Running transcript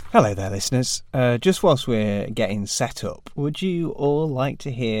Hello there, listeners. Just whilst we're getting set up, would you all like to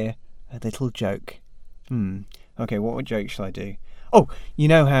hear a little joke? Okay, what joke shall I do? Oh, you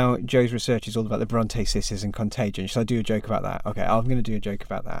know how Joe's research is all about the Bronte sisters and Contagion. Shall I do a joke about that? Okay, I'm going to do a joke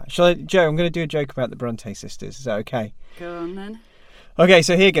about that. Joe, I'm going to do a joke about the Bronte sisters. Is that okay? Go on then. Okay,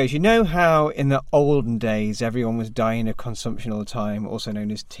 so here goes. You know how in the olden days everyone was dying of consumption all the time, also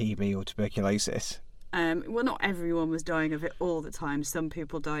known as TB or tuberculosis? Well, not everyone was dying of it all the time. Some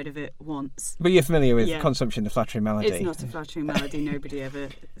people died of it once. But you're familiar with consumption, the flattering malady? It's not a flattering malady. Nobody ever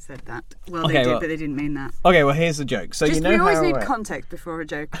said that. Well, they did, but they didn't mean that. Okay, well, here's the joke. So we always need context before a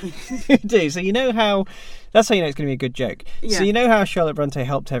joke. You do. So you know how... That's how you know it's going to be a good joke. Yeah. So you know how Charlotte Bronte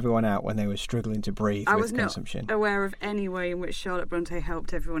helped everyone out when they were struggling to breathe with consumption? I was not aware of any way in which Charlotte Bronte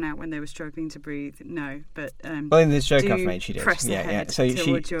helped everyone out when they were struggling to breathe. No, but... well, in this joke I've made, she did. Press ahead So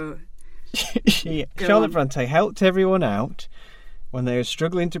towards your... Charlotte Bronte helped everyone out when they were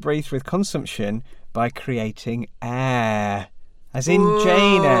struggling to breathe with consumption by creating air, as in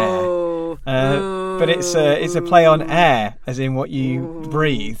Jane Eyre. But it's a play on air, as in what you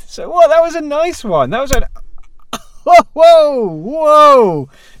breathe. So that was a nice one. That was a whoa!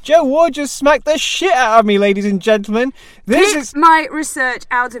 Joe Ward just smacked the shit out of me, ladies and gentlemen. Keep my research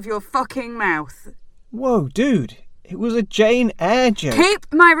out of your fucking mouth. Whoa, dude. It was a Jane Eyre joke.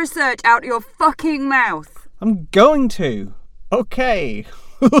 Keep my research out your fucking mouth. I'm going to. Okay.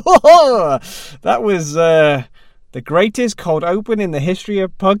 That was the greatest cold open in the history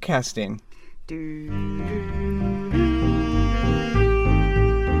of podcasting.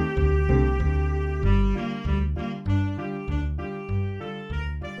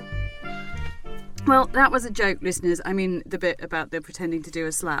 Well, that was a joke, listeners. I mean, the bit about the pretending to do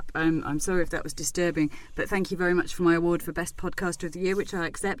a slap. I'm sorry if that was disturbing, but thank you very much for my award for Best Podcaster of the Year, which I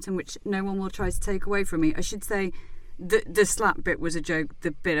accept and which no one will try to take away from me. I should say the slap bit was a joke. The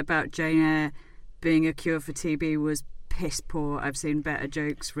bit about Jane Eyre being a cure for TB was piss poor. I've seen better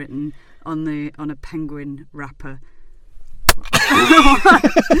jokes written on a penguin wrapper.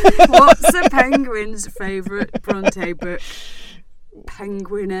 What's a penguin's favourite Bronte book?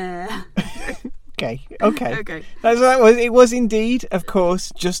 Penguin Eyre. Okay. It was indeed, of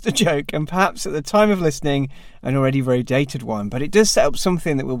course, just a joke, and perhaps at the time of listening, an already very dated one. But it does set up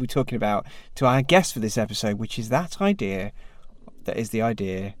something that we'll be talking about to our guest for this episode, which is the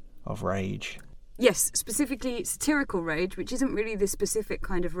idea of rage. Yes, specifically satirical rage, which isn't really the specific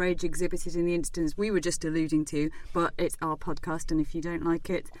kind of rage exhibited in the instance we were just alluding to, but it's our podcast, and if you don't like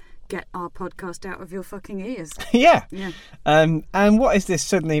it, get our podcast out of your fucking ears. Yeah. And what is this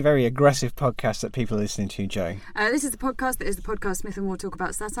suddenly very aggressive podcast that people are listening to, Joe? This is the podcast that is the podcast Smith and Ward talk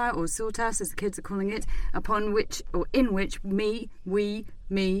about satire, or sautas as the kids are calling it, in which me,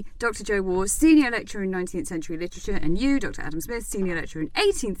 Dr. Joe Ward, senior lecturer in 19th century literature, and you, Dr. Adam Smith, senior lecturer in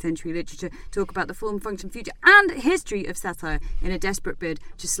 18th century literature, talk about the form, function, future, and history of satire in a desperate bid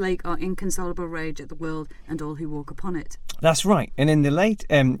to slake our inconsolable rage at the world and all who walk upon it. That's right. And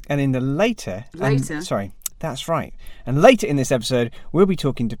that's right. And later in this episode, we'll be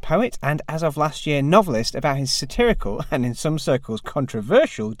talking to poet and, as of last year, novelist about his satirical and, in some circles,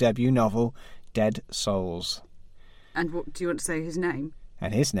 controversial debut novel, Dead Souls. And what do you want to say his name?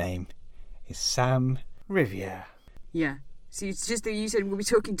 And his name is Sam Riviere. Yeah. So it's just that you said we'll be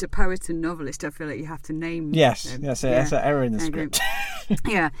talking to poet and novelist. I feel like you have to name Yes, them. that's an error in the script.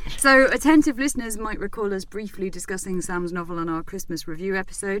 Yeah. So attentive listeners might recall us briefly discussing Sam's novel on our Christmas review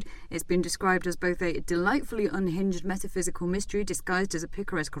episode. It's been described as both a delightfully unhinged metaphysical mystery disguised as a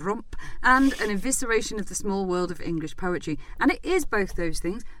picaresque romp and an evisceration of the small world of English poetry. And it is both those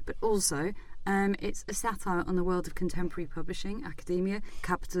things, but also... it's a satire on the world of contemporary publishing, academia,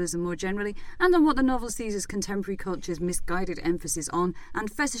 capitalism more generally, and on what the novel sees as contemporary culture's misguided emphasis on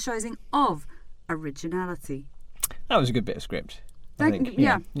and fetishizing of originality. That was a good bit of script.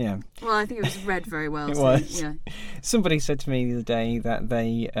 Yeah. Well, I think it was read very well. It was. Yeah. Somebody said to me the other day that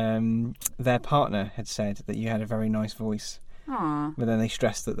their partner had said that you had a very nice voice. Aww. But then they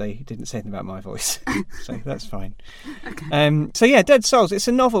stressed that they didn't say anything about my voice. So that's fine. Okay. So yeah, Dead Souls. It's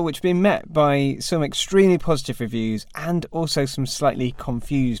a novel which has been met by some extremely positive reviews and also some slightly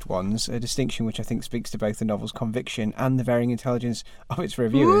confused ones, a distinction which I think speaks to both the novel's conviction and the varying intelligence of its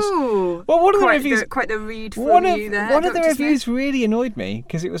reviewers. Ooh, well, one of the reviews... Quite the read from you there. One of the reviews really annoyed me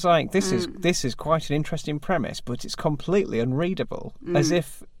because it was like, this is quite an interesting premise, but it's completely unreadable.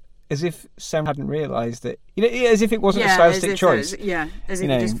 As if Sam hadn't realised that, as if it wasn't a stylistic choice. As if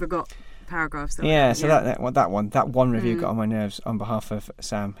he just forgot paragraphs. That one review got on my nerves on behalf of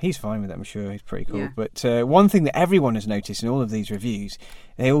Sam. He's fine with it, I'm sure. He's pretty cool. Yeah. But one thing that everyone has noticed in all of these reviews,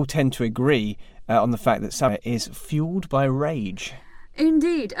 they all tend to agree on the fact that Sam is fueled by rage.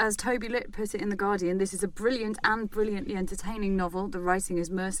 Indeed, as Toby Litt put it in The Guardian, this is a brilliant and brilliantly entertaining novel. The writing is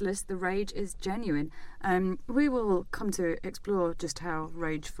merciless, the rage is genuine. We will come to explore just how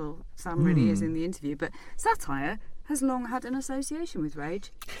rageful Sam really is in the interview, but satire has long had an association with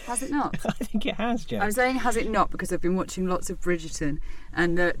rage, has it not? I think it has, Joe. I'm saying has it not because I've been watching lots of Bridgerton,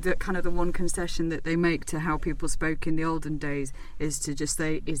 and the kind of the one concession that they make to how people spoke in the olden days is to just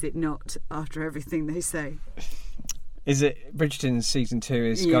say, is it not, after everything they say. Is it Bridgerton season 2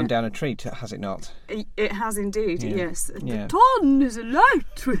 has gone down a treat, has it not? It has indeed, yes. Yeah. The ton is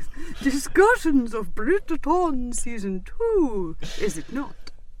alight with discussions of Bridgerton season 2, is it not?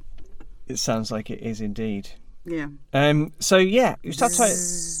 It sounds like it is indeed. Yeah. So yeah,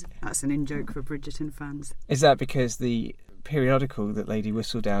 Zzz. That's an in-joke for Bridgerton fans. Is that because the periodical that Lady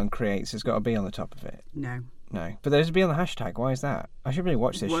Whistledown creates has got a B on the top of it? No. No. But there's a B on the hashtag. Why is that? I should really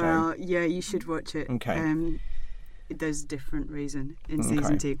watch this show. Well, yeah, you should watch it. Okay. There's a different reason in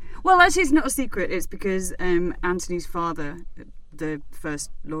season 2. Well, actually, it's not a secret. It's because Anthony's father, the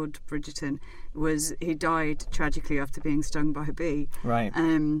first Lord Bridgerton, he died tragically after being stung by a bee. Right.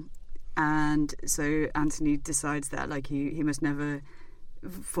 And so Anthony decides that he must never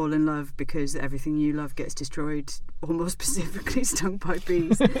fall in love because everything you love gets destroyed, or more specifically stung by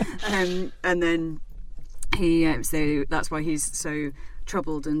bees. And then so that's why he's so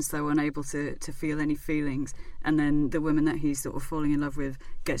troubled and so unable to feel any feelings. And then the woman that he's sort of falling in love with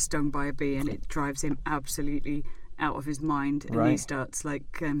gets stung by a bee, and it drives him absolutely out of his mind. And he starts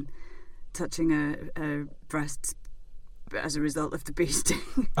touching her breasts as a result of the bee sting.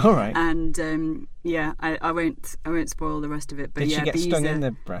 All right. And I won't spoil the rest of it. But Did she get stung in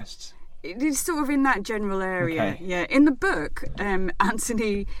the breasts? It's sort of in that general area. Okay. Yeah. In the book,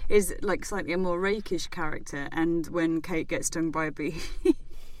 Anthony is slightly a more rakish character, and when Kate gets stung by a bee,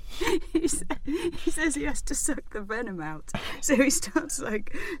 he says he has to suck the venom out. So he starts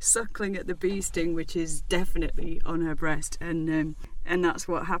suckling at the bee sting, which is definitely on her breast, and that's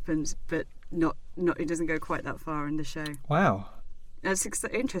what happens. But not it doesn't go quite that far in the show. Wow. That's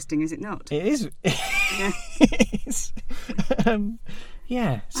interesting, is it not? It is. Yeah. It is.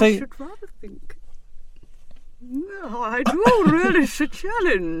 Yeah. So I should rather think. No, I do relish a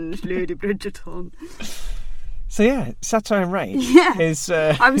challenge, Lady Bridgerton. So yeah, satire and rage. Yeah. Is.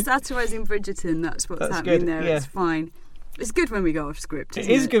 I'm satirising Bridgerton. That's what's happening good, there. yeah. It's fine. It's good when we go off script. It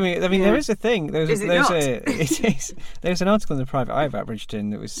is good. I mean, there is a thing. There's an article in the Private Eye about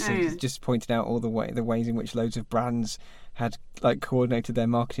Bridgerton that was just pointing out all the ways in which loads of brands had coordinated their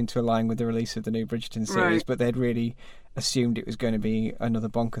marketing to align with the release of the new Bridgerton series, but they'd really assumed it was going to be another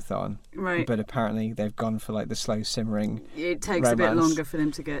bonkathon. Right. But apparently they've gone for the slow simmering. It takes romance. A bit longer for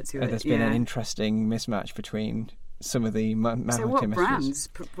them to get to it. There's been an interesting mismatch between some of marketing So what brands?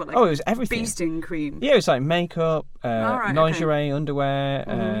 It was everything. Bee sting cream. Yeah, it was makeup, lingerie,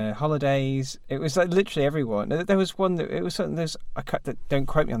 underwear, holidays. It was literally everyone. There was one that it was something. Don't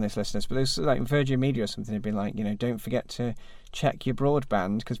quote me on this, listeners, but there was Virgin Media or something had been don't forget to check your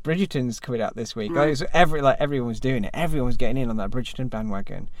broadband because Bridgerton's coming out this week. Right. It was everyone was doing it. Everyone was getting in on that Bridgerton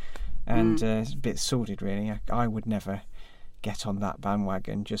bandwagon, and it's a bit sordid, really. I would never get on that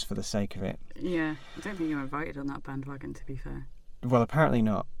bandwagon just for the sake of it. Yeah, I don't think you're invited on that bandwagon, to be fair. Well, apparently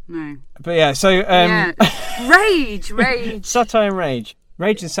not. No. But yeah, so rage. Satire and rage.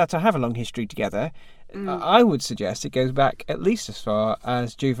 Rage and satire have a long history together. I would suggest it goes back at least as far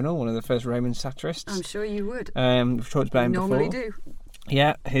as Juvenal, one of the first Roman satirists. I'm sure you would. We've talked about him before. Normally do.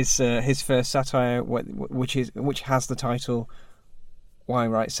 Yeah, his first satire, which has the title "Why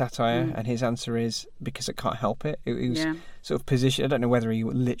Write Satire?" and his answer is because I can't help it. It was sort of positioned. I don't know whether he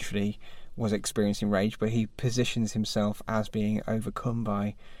literally was experiencing rage, but he positions himself as being overcome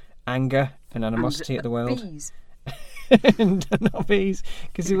by anger and animosity at the world. Bees. And not bees,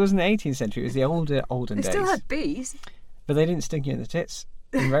 because it wasn't the 18th century. It was the olden days. They still had bees, but they didn't sting you in the tits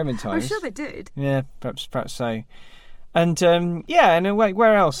in Roman times. I'm sure they did. Yeah, perhaps so. And and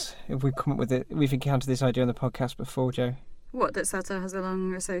where else have we come up with it? We've encountered this idea on the podcast before, Joe. What, that satire has a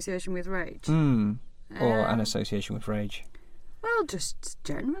long association with rage? Or an association with rage? Well, just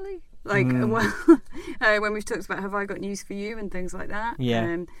generally. When we've talked about Have I Got News For You and things like that.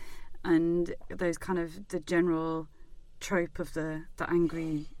 Yeah. And those kind of the general trope of the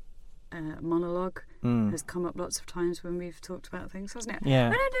angry monologue has come up lots of times when we've talked about things, hasn't it? Yeah.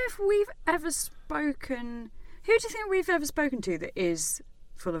 I don't know if we've ever spoken... Who do you think we've ever spoken to that is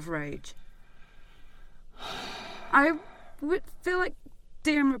full of rage? I would feel like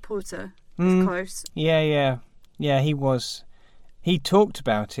DM Reporter is close. Yeah, he was. He talked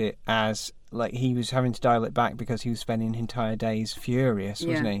about it as he was having to dial it back because he was spending entire days furious,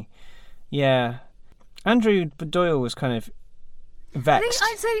 wasn't he? Yeah. Andrew Doyle was kind of vexed.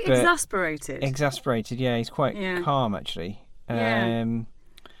 I'd say but exasperated. Exasperated, yeah. He's quite calm, actually. Maybe.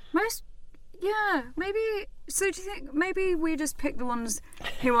 So do you think maybe we just pick the ones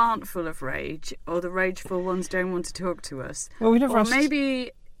who aren't full of rage, or the rageful ones don't want to talk to us? Well, we never asked...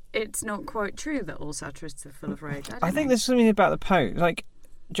 maybe it's not quite true that all satirists are full of rage. I think there's something about the Pope, like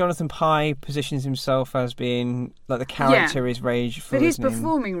Jonathan Pye positions himself as being like the character is rageful. But he's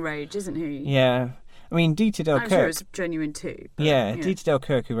performing rage, isn't he? Yeah. I mean, Dieter Dell Kirk... I'm sure it's genuine too. Dieter Dell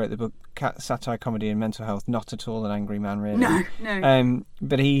Kirk, who wrote the book Satire, Comedy and Mental Health, not at all an angry man, really. No.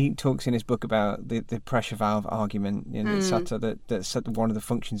 But he talks in his book about the pressure valve argument, satire, that's one of the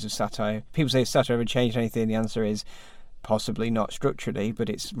functions of satire. People say, has satire ever changed anything? The answer is possibly not structurally, but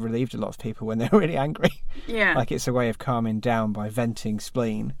it's relieved a lot of people when they're really angry. Yeah. Like it's a way of calming down by venting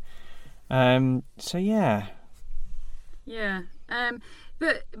spleen. Yeah.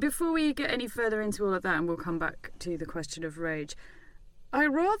 But before we get any further into all of that, and we'll come back to the question of rage, I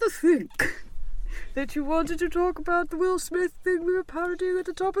rather think that you wanted to talk about the Will Smith thing we were parodying at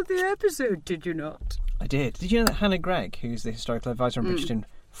the top of the episode, did you not? I did. Did you know that Hannah Gregg, who's the historical advisor on Bridgerton,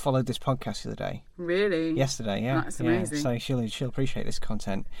 followed this podcast the other day? Really? Yesterday, yeah. That's amazing. So she'll appreciate this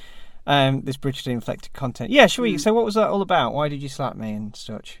content. This Bridgerton-inflected content. Yeah, shall we... So what was that all about? Why did you slap me and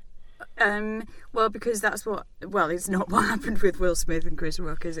such? Well, because that's what... Well, it's not what happened with Will Smith and Chris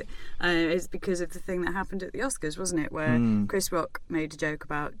Rock, is it? It's because of the thing that happened at the Oscars, wasn't it? Where Chris Rock made a joke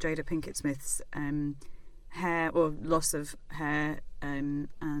about Jada Pinkett Smith's hair, or loss of hair,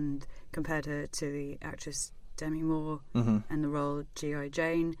 and compared her to the actress Demi Moore and the role G.I.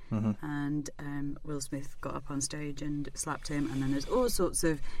 Jane. And Will Smith got up on stage and slapped him, and then there's all sorts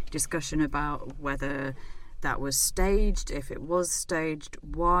of discussion about whether that was staged, if it was staged,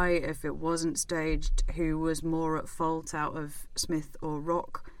 why, if it wasn't staged, who was more at fault out of Smith or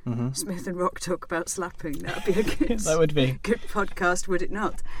Rock. Smith and Rock talk about slapping. That would be a good, that would be good podcast, would it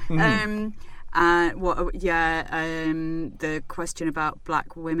not? The question about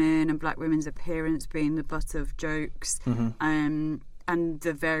black women and black women's appearance being the butt of jokes, and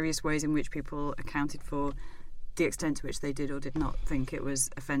the various ways in which people accounted for the extent to which they did or did not think it was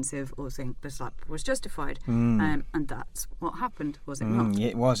offensive or think the slap was justified. And that's what happened, was it not?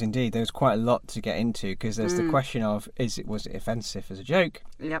 It was indeed. There was quite a lot to get into, because there's the question of, was it offensive as a joke?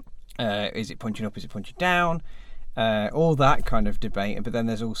 Yep. Is it punching up, is it punching down? All that kind of debate. But then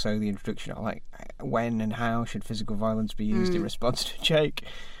there's also the introduction of, like, when and how should physical violence be used in response to a joke?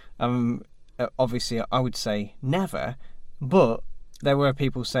 Obviously, I would say never, but there were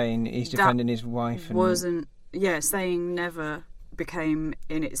people saying he's defending his wife. Saying never became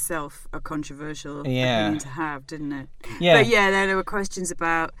in itself a controversial opinion to have, didn't it? Yeah. But there were questions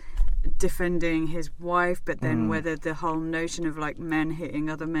about defending his wife, but then whether the whole notion of like men hitting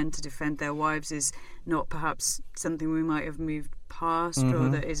other men to defend their wives is not perhaps something we might have moved past, or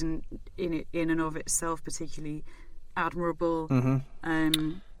that isn't in and of itself particularly admirable.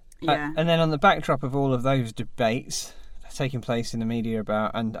 And then on the backdrop of all of those debates taking place in the media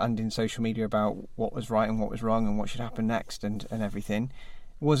about and in social media about what was right and what was wrong and what should happen next and everything,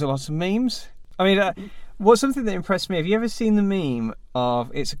 was a lot of memes. I mean, what's something that impressed me, have you ever seen the meme of,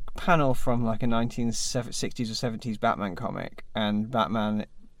 it's a panel from like a 1960s or 70s Batman comic, and Batman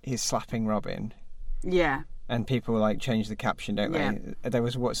is slapping Robin? Yeah. And people like change the caption, don't they? There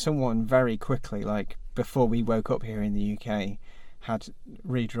was someone very quickly, like before we woke up here in the UK, had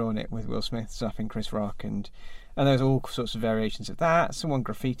redrawn it with Will Smith slapping Chris Rock, and there was all sorts of variations of that. Someone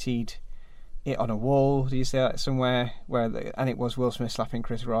graffitied it on a wall. Do you see that somewhere? And it was Will Smith slapping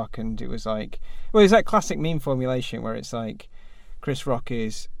Chris Rock, and it was like, well, it's that classic meme formulation where it's like, Chris Rock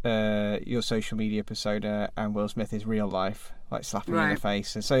is your social media persona, and Will Smith is real life, like slapping you in the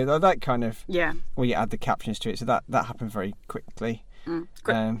face. And so that kind of, well, you add the captions to it. So that happened very quickly.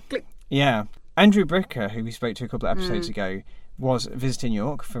 Click. Yeah. Andrew Bricker, who we spoke to a couple of episodes ago, was visiting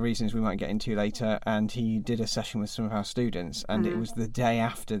York for reasons we might get into later, and he did a session with some of our students, and it was the day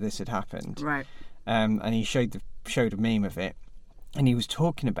after this had happened. Right. And he showed a meme of it, and he was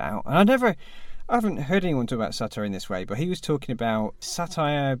talking about, and I haven't heard anyone talk about satire in this way, but he was talking about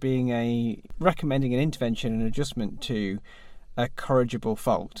satire being recommending an intervention and adjustment to a corrigible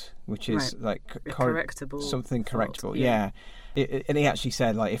fault, which is like correctable something fault. correctable. Yeah. And he actually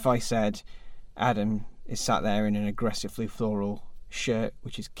said, like, if I said Adam is sat there in an aggressively floral shirt,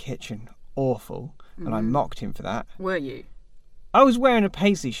 which is kitchen awful, and I mocked him for that. Were you? I was wearing a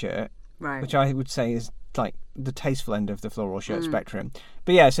paisley shirt, right, which I would say is like the tasteful end of the floral shirt spectrum.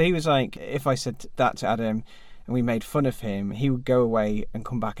 But yeah, so he was like, if I said that to Adam, and we made fun of him, he would go away and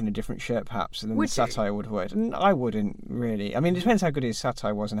come back in a different shirt, perhaps, and then the satire would work. And I wouldn't really. I mean, it depends how good his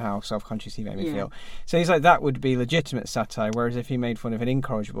satire was and how self-conscious he made me feel. So he's like, that would be legitimate satire, whereas if he made fun of an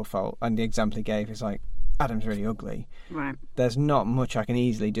incorrigible fault, and the example he gave is like, Adam's really ugly. Right. There's not much I can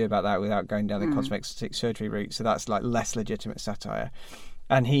easily do about that without going down the cosmetic surgery route, so that's like less legitimate satire.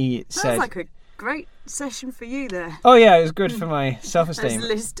 And he said... Sounds like a great session for you there. Oh yeah, it was good for my self-esteem. Let's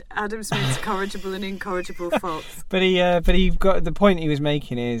list Adam Smith's corrigible and incorrigible faults. But he got the point he was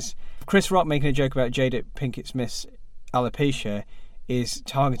making is Chris Rock making a joke about Jada Pinkett Smith's alopecia is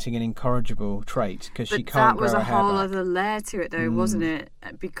targeting an incorrigible trait because she can't grow her hair back. That was a whole other layer to it, though, wasn't it?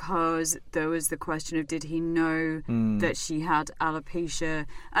 Because there was the question of did he know that she had alopecia,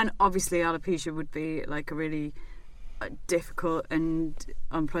 and obviously alopecia would be like a really difficult and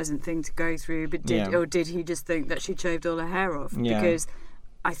unpleasant thing to go through, but did he just think that she shaved all her hair off? Because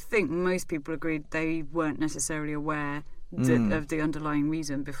I think most people agreed they weren't necessarily aware of the underlying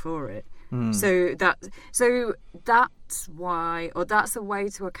reason before it. So that's why, or that's a way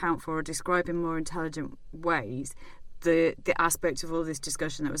to account for or describe in more intelligent ways the aspect of all this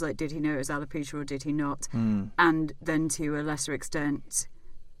discussion that was like, did he know it was alopecia or did he not? And then to a lesser extent,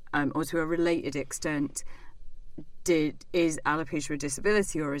 or to a related extent, is alopecia a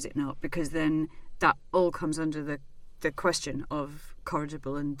disability or is it not? Because then that all comes under the question of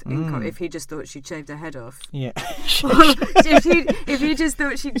corrigible and incorrigible. If he just thought she'd shaved her head off, if he just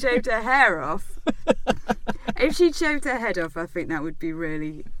thought she'd shaved her hair off, if she'd shaved her head off, I think that would be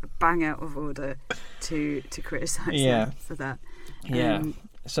really bang out of order to criticise her for that.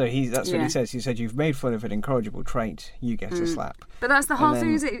 So that's what he says. He said, "You've made fun of an incorrigible trait, you get a slap." But that's the whole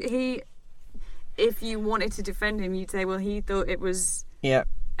thing. Is it if you wanted to defend him, you'd say, well, he thought it was... Yeah.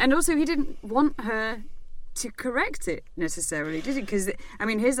 And also, he didn't want her to correct it, necessarily, did he? Because, I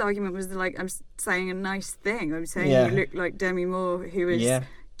mean, his argument was like, I'm saying a nice thing. I'm saying you look like Demi Moore, who is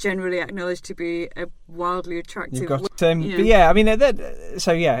generally acknowledged to be a wildly attractive... I mean, and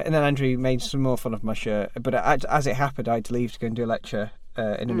then Andrew made some more fun of my shirt. But as it happened, I had to leave to go and do a lecture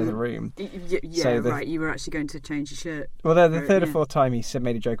in another room. You were actually going to change your shirt. Well, the third or fourth time he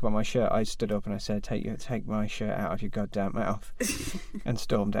made a joke about my shirt, I stood up and I said, take my shirt out of your goddamn mouth, and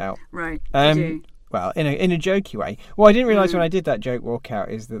stormed out. Right. Did you? Well, in a jokey way. What I didn't realise when I did that joke walkout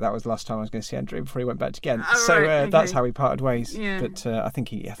is that was the last time I was going to see Andrew before he went back to Ghent. That's how we parted ways. Yeah. But I think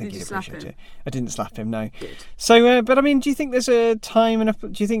he'd appreciate it. I didn't slap him, no. Good. So, but I mean, do you think there's a time enough?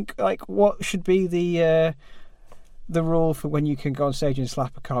 Do you think like what should be the rule for when you can go on stage and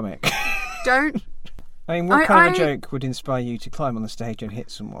slap a comic? Don't. I mean, what kind of a joke would inspire you to climb on the stage and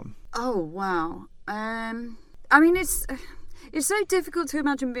hit someone? Oh wow. I mean, it's so difficult to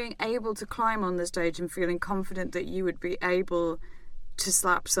imagine being able to climb on the stage and feeling confident that you would be able to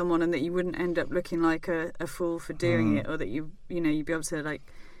slap someone and that you wouldn't end up looking like a fool for doing it, or that you'd be able to like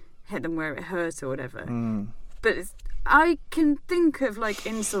hit them where it hurt or whatever. But I can think of like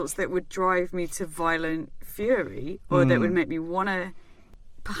insults that would drive me to violent fury, or that would make me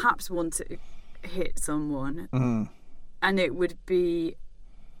perhaps want to hit someone. And it would be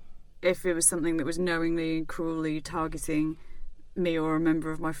if it was something that was knowingly and cruelly targeting me or a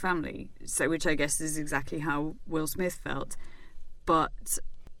member of my family. So, which I guess is exactly how Will Smith felt. But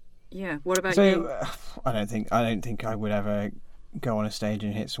yeah, what about you? I don't think I would ever go on a stage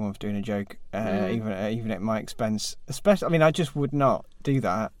and hit someone for doing a joke, even at my expense. Especially, I mean, I just would not do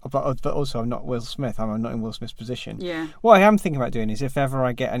that. But also, I'm not Will Smith. I'm not in Will Smith's position. Yeah. What I am thinking about doing is, if ever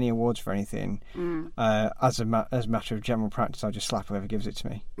I get any awards for anything, as a matter of general practice, I'll just slap whoever gives it to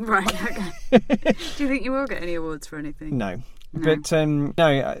me. Right. Okay. Do you think you will get any awards for anything? No. But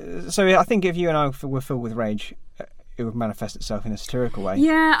no. So I think if you and I were filled with rage, it would manifest itself in a satirical way.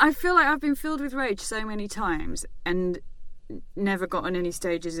 Yeah, I feel like I've been filled with rage so many times and never got on any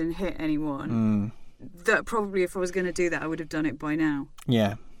stages and hit anyone. That probably if I was going to do that, I would have done it by now.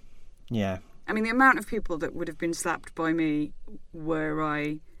 Yeah. I mean, the amount of people that would have been slapped by me were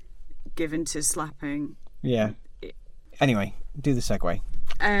I given to slapping. Yeah. Anyway, do the segue.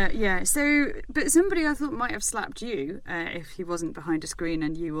 But somebody I thought might have slapped you if he wasn't behind a screen,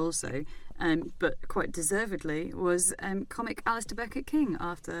 and you also, but quite deservedly, was comic Alistair Beckett-King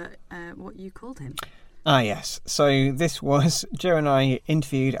after what you called him. Ah, yes. So this was, Joe and I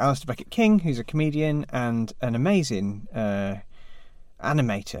interviewed Alistair Beckett-King, who's a comedian and an amazing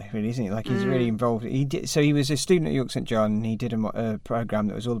animator, really, isn't he? Like, he's really involved. He was a student at York St John, and he did a programme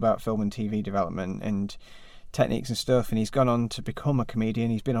that was all about film and TV development and techniques and stuff, and he's gone on to become a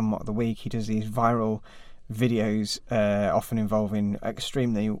comedian. He's been on Mock the Week. He does these viral videos, often involving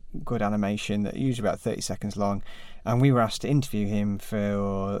extremely good animation that are usually about 30 seconds long. And we were asked to interview him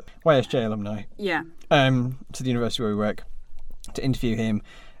for YSJ alumni. Yeah. To the university where we work, to interview him.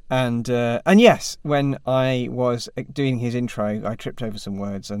 And yes, when I was doing his intro, I tripped over some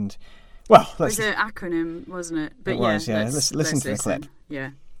words and, well... It was an acronym, wasn't it? But it was, yeah. Let's listen to the clip. Yeah.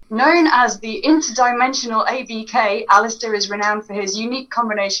 Known as the interdimensional ABK, Alistair is renowned for his unique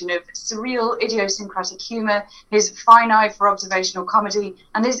combination of surreal, idiosyncratic humour, his fine eye for observational comedy,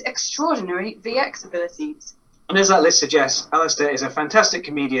 and his extraordinary VX abilities. And as that list suggests, Alistair is a fantastic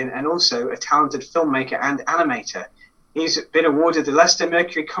comedian and also a talented filmmaker and animator. He's been awarded the Leicester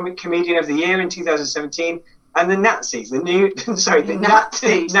Mercury Comic Comedian of the Year in 2017, and the Natties, the new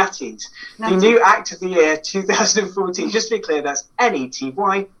Act of the Year 2014. Just to be clear, that's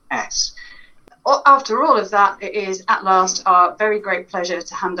NETYS. After all of that, it is at last our very great pleasure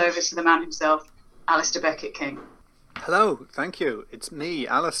to hand over to the man himself, Alistair Beckett-King. Hello, thank you. It's me,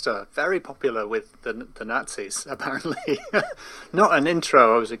 Alistair. Very popular with the Nazis, apparently. Not an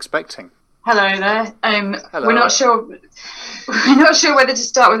intro I was expecting. Hello there. Hello. We're not sure whether to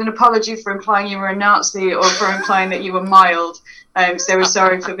start with an apology for implying you were a Nazi or for implying that you were mild. So we're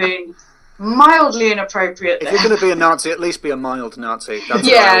sorry for being mildly inappropriate there. If you're going to be a Nazi, at least be a mild Nazi. That's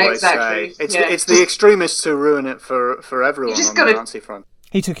what I always say. It's the extremists who ruin it for everyone on the Nazi front.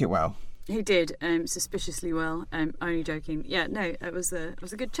 He took it well. He did, suspiciously well. Only joking. Yeah, no, it was a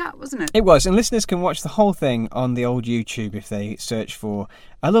good chat, wasn't it? It was, and listeners can watch the whole thing on the old YouTube if they search for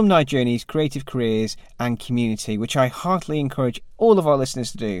Alumni Journeys, Creative Careers and Community, which I heartily encourage all of our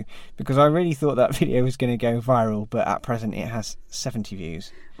listeners to do, because I really thought that video was going to go viral, but at present it has 70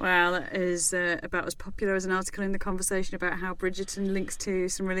 views. Well, that is about as popular as an article in The Conversation about how Bridgerton links to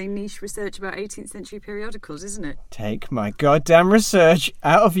some really niche research about 18th century periodicals, isn't it? Take my goddamn research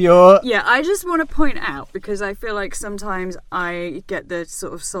out of your... Yeah, I just want to point out, because I feel like sometimes I get the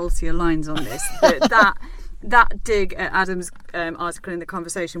sort of saltier lines on this, that dig at Adam's article in The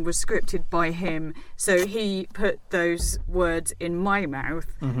Conversation was scripted by him, so he put those words in my mouth,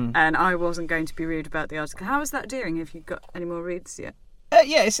 and I wasn't going to be rude about the article. How is that doing? Have you got any more reads yet?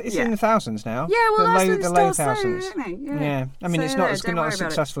 Yeah, it's in the thousands now. Yeah, well, the low thousands. Yeah. I mean, so, it's not as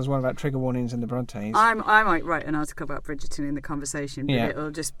successful as one about trigger warnings and the Brontes. I might write an article about Bridgerton in The Conversation, but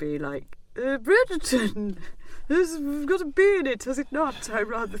it'll just be like, Bridgerton, we've got a bee in it, has it not? I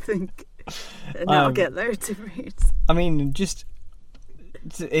rather think. And I'll get loads of reads. I mean, just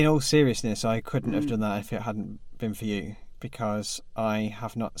in all seriousness, I couldn't have done that if it hadn't been for you, because I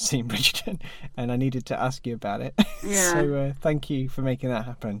have not seen Bridgerton and I needed to ask you about it. Yeah. So thank you for making that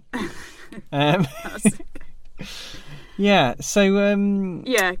happen. Yeah, so...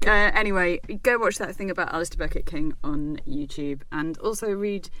 anyway, go watch that thing about Alistair Beckett-King on YouTube, and also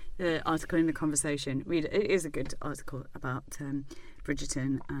read the article in The Conversation. It is a good article about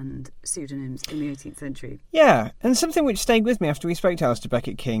Bridgerton and pseudonyms in the 18th century. Yeah, and something which stayed with me after we spoke to Alistair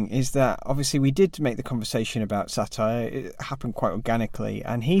Beckett-King is that obviously we did make the conversation about satire. It happened quite organically,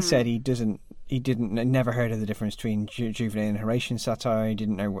 and he said he never heard of the difference between Juvenile and Horatian satire. He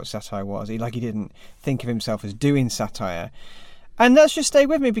didn't know what satire was. He didn't think of himself as doing satire. And that's just stayed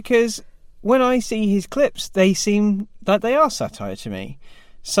with me, because when I see his clips, they seem like they are satire to me.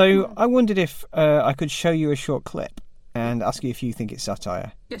 So I wondered if I could show you a short clip and ask you if you think it's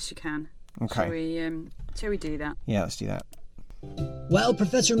satire. Yes, you can. Okay. Shall we do that? Yeah, let's do that. Well,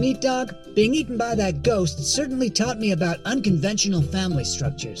 Professor Meat Dog, being eaten by that ghost certainly taught me about unconventional family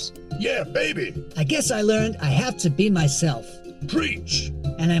structures. Yeah, baby. I guess I learned I have to be myself. Preach.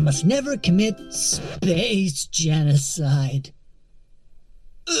 And I must never commit space genocide.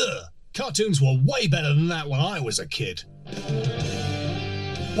 Ugh, cartoons were way better than that when I was a kid.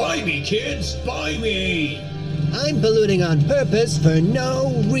 Buy me, kids, buy me. I'm polluting on purpose for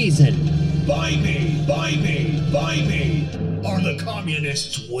no reason. Buy me, buy me, buy me, or the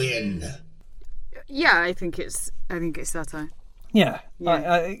communists win. Yeah, I think it's satire. Yeah.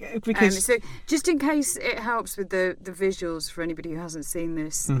 Because so just in case it helps with the visuals for anybody who hasn't seen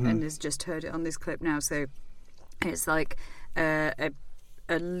this and has just heard it on this clip now, so it's like a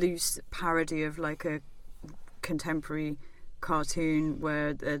loose parody of like a contemporary cartoon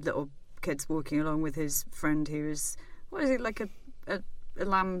where the little kid's walking along with his friend who is, what is it, like a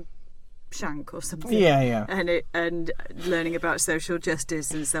lamb shank or something, and learning about social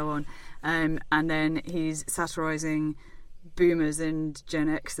justice and so on, and then he's satirising boomers and Gen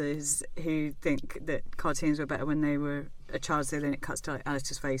Xers who think that cartoons were better when they were a child, so then it cuts to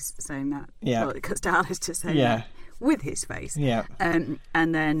Alistair's face saying that. Well, it cuts to Alistair saying that with his face. And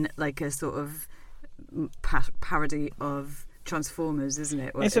then like a sort of parody of Transformers, isn't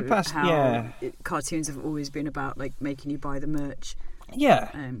it? It's a past, Cartoons have always been about like making you buy the merch.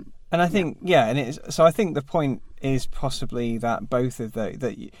 Yeah. And I think, and it's so. I think the point is possibly that both of that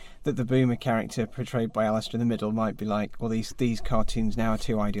the Boomer character portrayed by Alistair in the middle might be like, well, these cartoons now are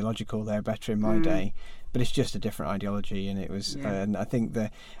too ideological. They're better in my day, but it's just a different ideology, and it was. And I think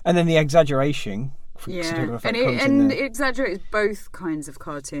and then the exaggeration. And it exaggerates both kinds of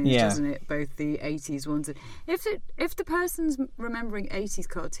cartoons, doesn't it? Both the 80s ones. If the person's remembering 80s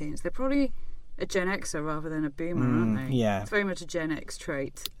cartoons, they're probably a Gen Xer rather than a Boomer, aren't they? Yeah. It's very much a Gen X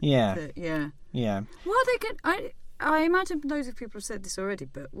trait. Yeah. Yeah. What are they going? I imagine loads of people have said this already,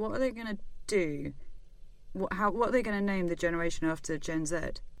 but what are they going to do? What are they going to name the generation after Gen Z?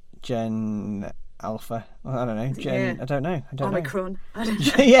 Gen Alpha. I don't know. I don't know. Omicron. I don't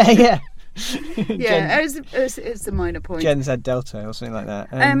know. Yeah. It's a minor point. Gen Z Delta or something like that.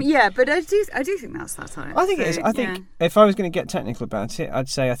 But I do think that's satire. I think it is. I think if I was going to get technical about it, I'd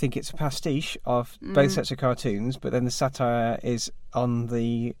say I think it's a pastiche of both sets of cartoons, but then the satire is on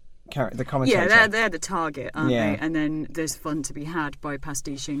the commentator. Yeah, they're the target, aren't they? And then there's fun to be had by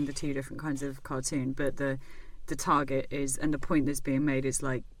pastiching the two different kinds of cartoon, but the target is, and the point that's being made is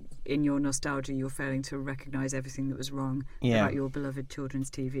like, in your nostalgia, you're failing to recognise everything that was wrong about your beloved children's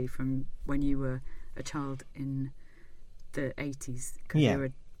TV from when you were a child in the 80s, because you were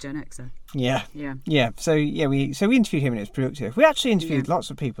a Gen Xer. Yeah. So we interviewed him and it was productive. We actually interviewed lots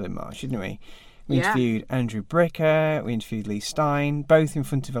of people in March, didn't we? We interviewed Andrew Bricker, we interviewed Lee Stein, both in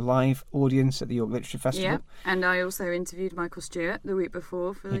front of a live audience at the York Literature Festival. Yeah, and I also interviewed Michael Stewart the week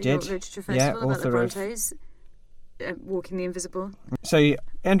before for the York Literature Festival about the Brontes. Walking the Invisible. So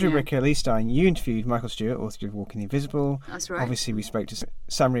Andrew Bricker, Lee Stein, you interviewed Michael Stewart, author of Walking the Invisible. That's right. Obviously we spoke to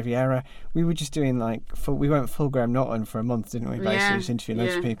Sam Riviera. We were just doing we went full Graham Norton for a month, didn't we? Basically just interviewing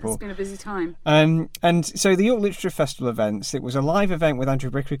loads of people. It's been a busy time. And so the York Literature Festival events, it was a live event with Andrew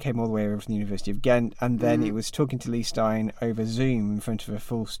Bricker, who came all the way over from the University of Ghent, and then it was talking to Lee Stein over Zoom in front of a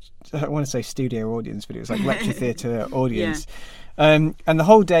full I want to say studio audience, but it was like lecture theatre audience. And the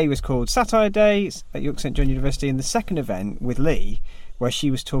whole day was called Satire Day at York St John University, and the second event with Lee, where she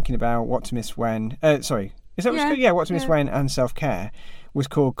was talking about what to miss when... what to miss when and self-care, was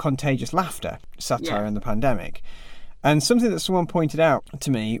called Contagious Laughter, Satire and the Pandemic. And something that someone pointed out to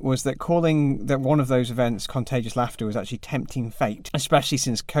me was that calling that one of those events Contagious Laughter was actually tempting fate, especially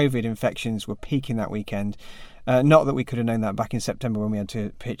since COVID infections were peaking that weekend. Not that we could have known that back in September when we had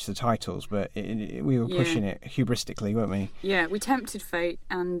to pitch the titles, but we were pushing it hubristically, weren't we? Yeah, we tempted fate,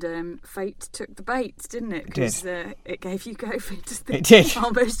 and fate took the bait, didn't it? Because it gave you COVID. It did.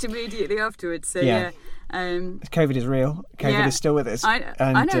 Almost immediately afterwards. So COVID is real. COVID is still with us. I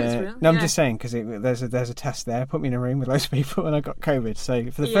know it's real. No, I'm just saying, because there's a test there. Put me in a room with loads of people and I got COVID. So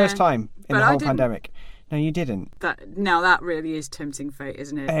for the first time in the whole pandemic. No, you didn't. That really is tempting fate,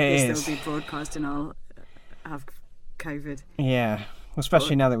 isn't it? This will be broadcast and I'll have COVID. Yeah. Well,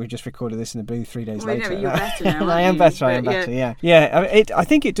 especially now that we've just recorded this in the booth 3 days later. You're better now. I am better, yeah. I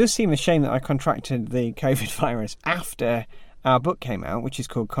think it does seem a shame that I contracted the COVID virus after our book came out, which is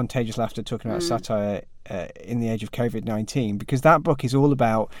called Contagious Laughter, talking about satire in the age of COVID-19, because that book is all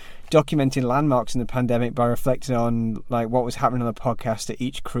about documenting landmarks in the pandemic by reflecting on like what was happening on the podcast at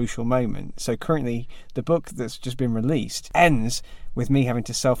each crucial moment. So currently the book that's just been released ends with me having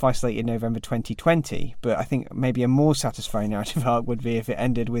to self-isolate in November 2020, but I think maybe a more satisfying narrative arc would be if it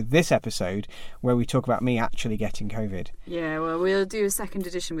ended with this episode where we talk about me actually getting COVID. Yeah, well, we'll do a second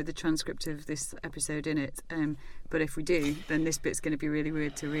edition with the transcript of this episode in it, but if we do, then this bit's going to be really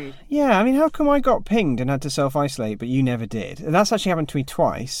weird to read. Yeah, I mean, how come I got pinged and had to self-isolate, but you never did? And that's actually happened to me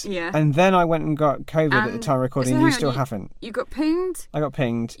twice. Yeah. And then I went and got COVID at the time of recording, and you still haven't. You got pinged? I got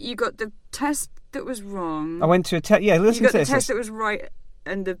pinged. You got the test that was wrong. I went to a test. Yeah, listen to this. You got the test that was right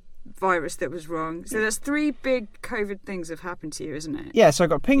and the virus that was wrong. So there's 3 big COVID things have happened to you, isn't it? Yeah, so I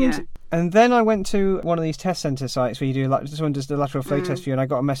got pinged, and then I went to one of these test centre sites where you do this one does the lateral flow test for you, and I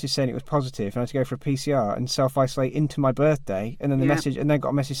got a message saying it was positive, and I had to go for a PCR and self-isolate into my birthday, and then then got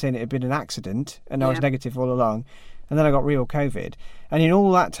a message saying it had been an accident, and I was negative all along, and then I got real COVID, and in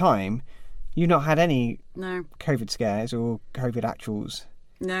all that time, you've not had any COVID scares or COVID actuals.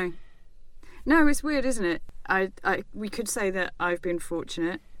 No, it's weird, isn't it? We could say that I've been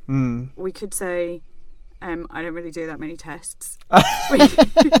fortunate. We could say I don't really do that many tests.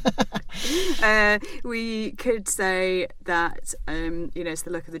 We could say that it's the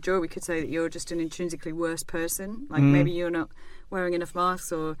luck of the draw. We could say that you're just an intrinsically worse person. Like maybe you're not wearing enough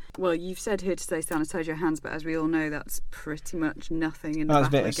masks, or, well, you've said here to say sanitize your hands, but as we all know, that's pretty much nothing in the That was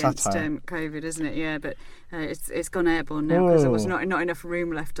a battle bit of against satire. COVID, isn't it? Yeah, but it's gone airborne now because there was not enough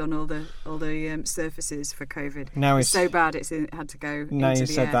room left on all the surfaces for COVID. Now it's it's so bad it had to go Now into you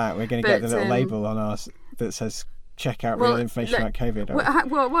the said air. that, we're going to get the But, little label on ours that says check out real information about COVID.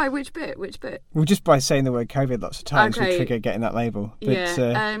 Well, why? Which bit? Well, just by saying the word COVID lots of times we Okay. trigger getting that label. But,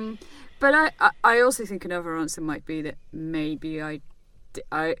 Yeah. But I also think another answer might be that maybe I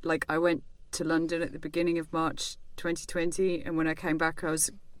went to London at the beginning of March 2020, and when I came back, I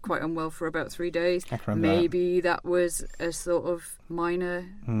was quite unwell for about 3 days. I can remember Maybe that was a sort of minor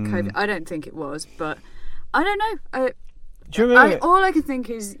COVID. I don't think it was, but I don't know. Do you remember? All I can think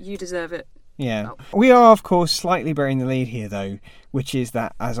is you deserve it. Yeah. We are, of course, slightly bearing the lead here, though, which is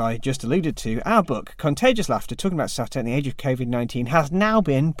that, as I just alluded to, our book, Contagious Laughter, talking about satire in the age of COVID-19, has now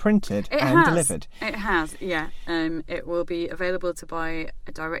been printed and delivered. It has, yeah. It will be available to buy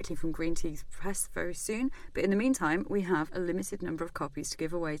directly from Green Teeth Press very soon. But in the meantime, we have a limited number of copies to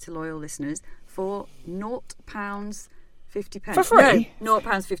give away to loyal listeners for £0.50. For free? No,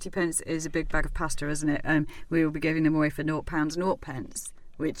 £0.50 is a big bag of pasta, isn't it? We will be giving them away for £0.0,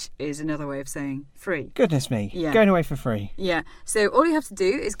 which is another way of saying free. Goodness me. Yeah. Going away for free. Yeah. So all you have to do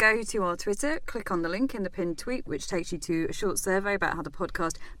is go to our Twitter, click on the link in the pinned tweet, which takes you to a short survey about how the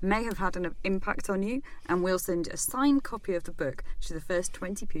podcast may have had an impact on you, and we'll send a signed copy of the book to the first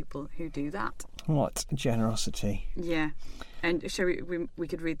 20 people who do that. What generosity. Yeah. And shall we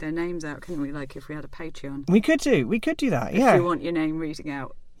could read their names out, couldn't we? Like if we had a Patreon. We could do that, yeah. If you want your name reading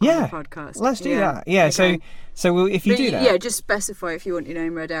out. Yeah, on the podcast. Let's do that. Yeah, okay. so we'll, if you do that, yeah, just specify if you want your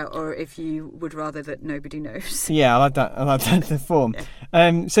name read out, or if you would rather that nobody knows. Yeah, I'll add that to the form.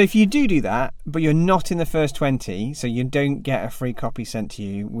 Yeah. So if you do that, but you're not in the first 20, so you don't get a free copy sent to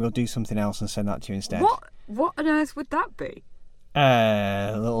you, we'll do something else and send that to you instead. What on earth would that be?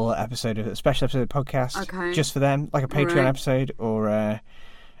 A little episode of a special episode of the podcast, just for them, like a Patreon episode, or an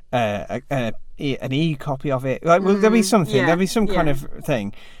e-copy of it. Like, well, there'll be something. There'll be some kind of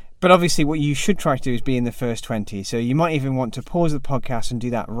thing. But obviously, what you should try to do is be in the first 20. So you might even want to pause the podcast and do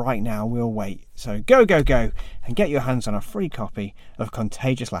that right now. We'll wait. So go, and get your hands on a free copy of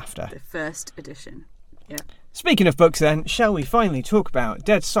Contagious Laughter. The first edition. Yeah. Speaking of books, then, shall we finally talk about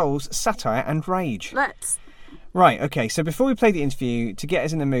Dead Souls, Satire and Rage? Let's. Right, okay, so before we play the interview, to get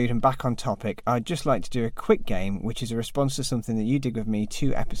us in the mood and back on topic, I'd just like to do a quick game, which is a response to something that you did with me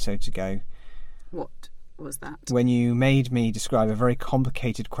 2 episodes ago. What was that? When you made me describe a very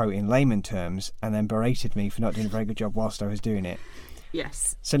complicated quote in layman terms and then berated me for not doing a very good job whilst I was doing it.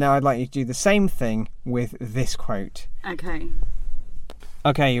 Yes. So now I'd like you to do the same thing with this quote. Okay.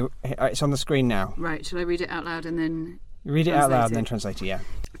 Okay, it's on the screen now. Right, shall I read it out loud and then... Read it out loud and then translate it, yeah.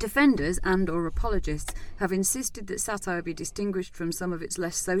 Defenders and/or apologists have insisted that satire be distinguished from some of its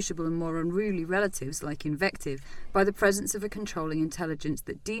less sociable and more unruly relatives, like invective, by the presence of a controlling intelligence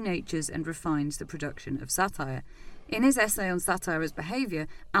that denatures and refines the production of satire. In his essay on satire as behaviour,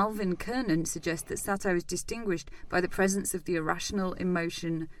 Alvin Kernan suggests that satire is distinguished by the presence of the irrational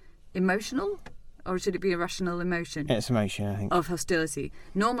emotional? Or should it be irrational emotion? It's emotion, I think. Of hostility,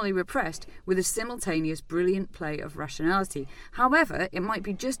 normally repressed, with a simultaneous brilliant play of rationality. However, it might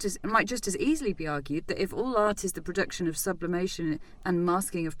just as easily be argued that if all art is the production of sublimation and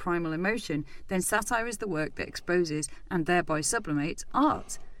masking of primal emotion, then satire is the work that exposes and thereby sublimates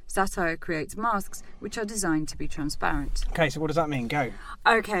art. Satire creates masks which are designed to be transparent. Okay, so what does that mean? Go.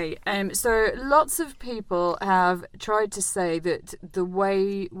 Okay, so lots of people have tried to say that the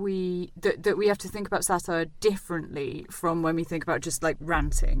way that we have to think about satire differently from when we think about just like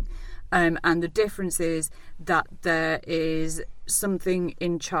ranting. And the difference is that there is something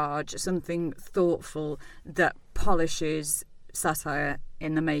in charge, something thoughtful that polishes satire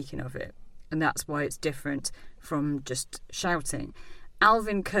in the making of it. And that's why it's different from just shouting.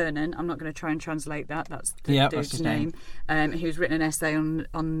 Alvin Kernan, I'm not going to try and translate that, that's the dude's name, who's written an essay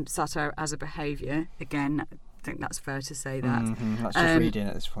on satire as a behaviour. Again, I think that's fair to say that. That's just reading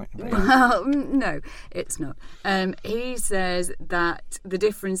at this point. Well, no, it's not. He says that the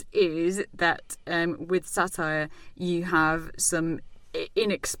difference is that with satire you have some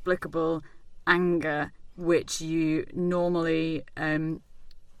inexplicable anger which you normally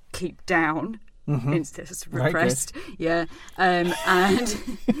keep down. Instead of repressed, yeah, and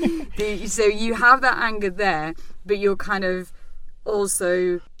so you have that anger there, but you're kind of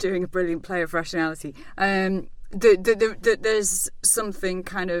also doing a brilliant play of rationality. There's something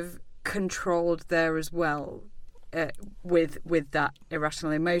kind of controlled there as well with that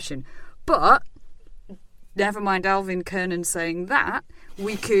irrational emotion, but never mind Alvin Kernan saying that,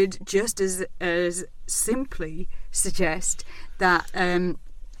 we could just as simply suggest that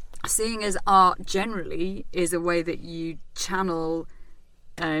seeing as art generally is a way that you channel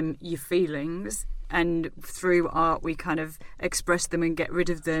your feelings, and through art we kind of express them and get rid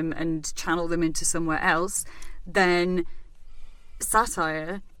of them and channel them into somewhere else, then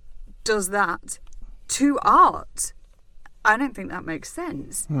satire does that to art. I don't think that makes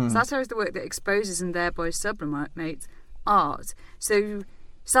sense. Satire is the work that exposes and thereby sublimates art. So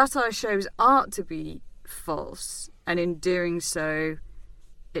satire shows art to be false, and in doing so,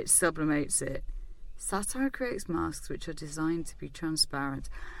 it sublimates it. Satire creates masks which are designed to be transparent.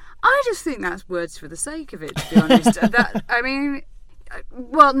 I just think that's words for the sake of it, to be honest. I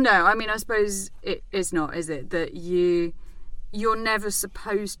suppose it's not, is it? That you're never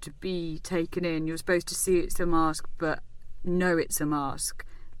supposed to be taken in. You're supposed to see it's a mask, but know it's a mask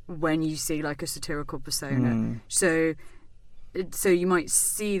when you see like a satirical persona. So you might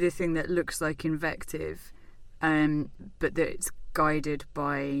see the thing that looks like invective, but that it's guided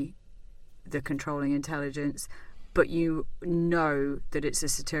by the controlling intelligence, but you know that it's a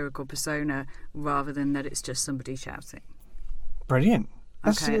satirical persona rather than that it's just somebody shouting. Brilliant.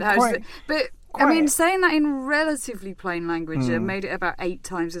 That's okay, I mean, saying that in relatively plain language made it about 8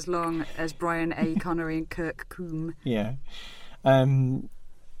 times as long as Brian A. Connery and Kirk Coombe. Yeah.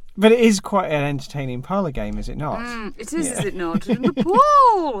 But it is quite an entertaining parlour game, is it not? It is, is it not? In the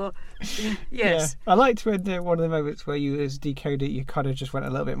pool! Yes. Yeah. I liked when one of the moments where you, as Decode it, you kind of just went a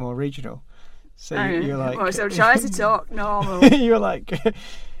little bit more regional. So you're like... Oh, so try to talk normal. You're like...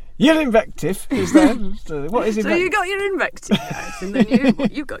 Your invective is there. What is invective? So you got your invective out, and then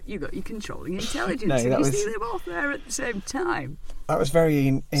you got your controlling intelligence, and you see them all there at the same time. That was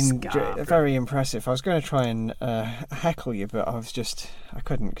very very impressive. I was going to try and heckle you, but I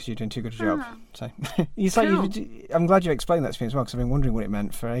couldn't because you're doing too good a job. So I'm glad you explained that to me as well, because I've been wondering what it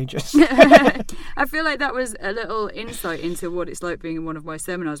meant for ages. I feel like that was a little insight into what it's like being in one of my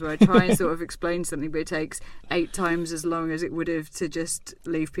seminars, where I try and sort of explain something, but it takes 8 times as long as it would have to just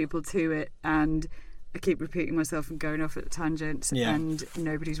leave people to it, and I keep repeating myself and going off at tangents, and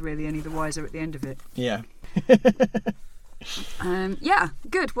nobody's really any the wiser at the end of it. Yeah.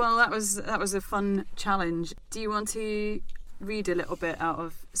 Good. Well, that was a fun challenge. Do you want to read a little bit out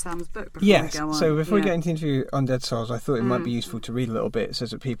of Sam's book before we go on? So before we get into the interview on Dead Souls, I thought it might be useful to read a little bit so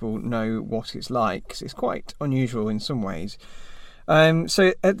that people know what it's like, 'cause it's quite unusual in some ways.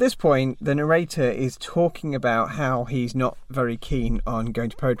 So at this point, the narrator is talking about how he's not very keen on going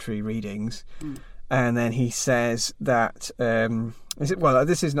to poetry readings. And then he says that,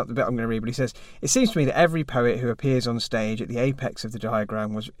 this is not the bit I'm going to read, but he says, "It seems to me that every poet who appears on stage at the apex of the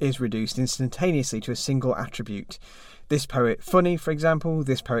diagram is reduced instantaneously to a single attribute. This poet funny, for example,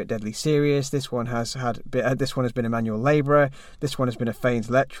 this poet deadly serious, this one has been a manual labourer, this one has been a fey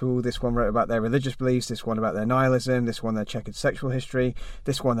intellectual, this one wrote about their religious beliefs, this one about their nihilism, this one their checkered sexual history,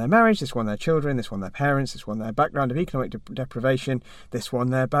 this one their marriage, this one their children, this one their parents, this one their background of economic deprivation, this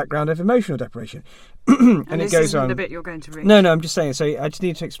one their background of emotional deprivation." and it goes on. The bit you're going to read. No, I'm just saying. So I just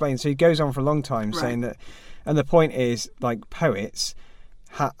need to explain. So he goes on for a long time saying that, and the point is, like, poets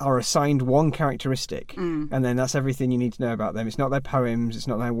are assigned one characteristic, and then that's everything you need to know about them. It's not their poems, it's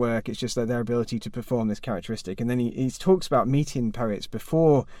not their work, it's just their ability to perform this characteristic. And then he talks about meeting poets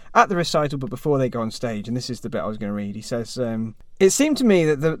at the recital, but before they go on stage. And this is the bit I was going to read. He says, "It seemed to me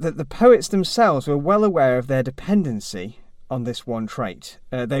that the poets themselves were well aware of their dependency on this one trait.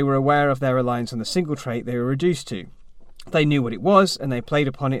 They were aware of their reliance on the single trait they were reduced to. They knew what it was, and they played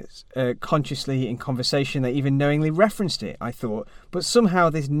upon it consciously in conversation. They even knowingly referenced it, I thought. But somehow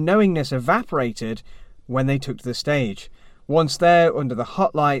this knowingness evaporated when they took to the stage. Once there, under the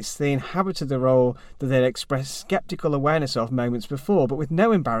hot lights, they inhabited the role that they'd expressed sceptical awareness of moments before, but with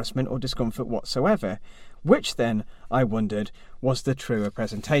no embarrassment or discomfort whatsoever. Which then, I wondered, was the truer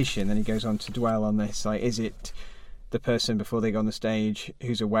presentation?" Then he goes on to dwell on this, like, is it the person before they go on the stage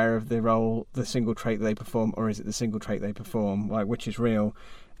who's aware of the role, the single trait that they perform, or is it the single trait they perform? Like, which is real?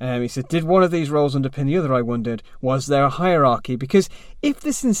 He said, "Did one of these roles underpin the other, I wondered? Was there a hierarchy? Because if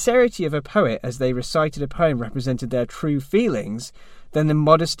the sincerity of a poet as they recited a poem represented their true feelings, then the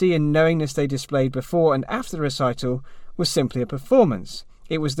modesty and knowingness they displayed before and after the recital was simply a performance.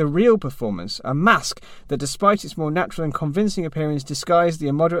 It was the real performance, a mask that, despite its more natural and convincing appearance, disguised the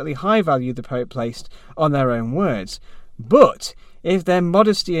immoderately high value the poet placed on their own words. But if their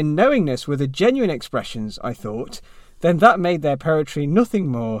modesty and knowingness were the genuine expressions, I thought, then that made their poetry nothing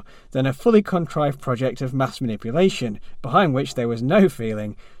more than a fully contrived project of mass manipulation, behind which there was no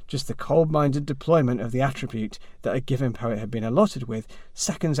feeling, just the cold-minded deployment of the attribute that a given poet had been allotted with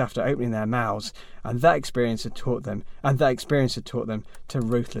seconds after opening their mouths, and that experience had taught them to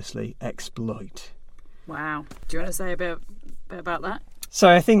ruthlessly exploit. Wow. Do you want to say a bit about that? So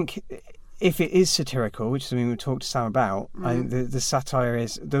I think if it is satirical, which is something we talked to Sam about, I think the satire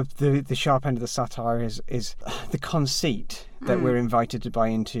is the sharp end of the satire is the conceit that we're invited to buy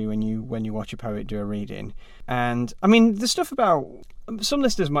into when you watch a poet do a reading. And I mean, the stuff about some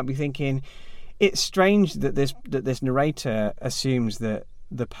listeners might be thinking it's strange that this narrator assumes that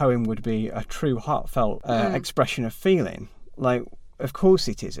the poem would be a true heartfelt expression of feeling. Like, of course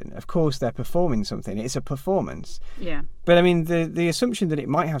it isn't. Of course they're performing something. It's a performance. Yeah. But I mean, the assumption that it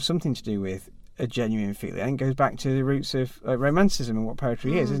might have something to do with a genuine feeling goes back to the roots of romanticism and what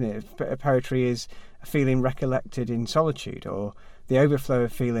poetry is, isn't it? Poetry is a feeling recollected in solitude, or the overflow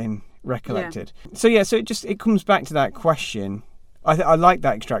of feeling recollected. Yeah. So it comes back to that question. I like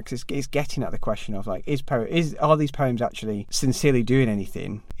that extract 'cause it's getting at the question of like, are these poems actually sincerely doing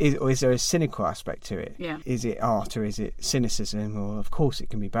anything? Or is there a cynical aspect to it? Yeah. Is it art or is it cynicism? Or of course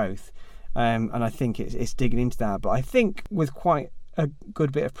it can be both. And I think it's digging into that, but I think with quite a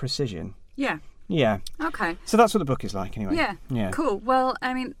good bit of precision. Yeah. Yeah. Okay. So that's what the book is like, anyway. Yeah. Cool. Well,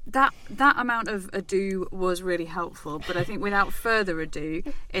 I mean, that amount of ado was really helpful, but I think without further ado,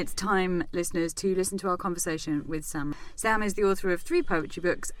 it's time, listeners, to listen to our conversation with Sam. Sam is the author of 3 poetry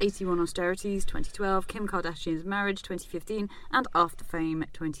books: 81 Austerities, 2012, Kim Kardashian's Marriage, 2015, and After Fame,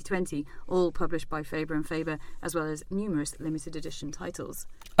 2020, all published by Faber and Faber, as well as numerous limited edition titles.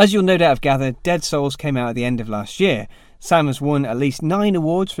 As you'll no doubt have gathered, Dead Souls came out at the end of last year. Sam has won at least 9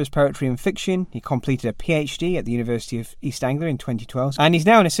 awards for his poetry and fiction. He completed a PhD at the University of East Anglia in 2012, and he's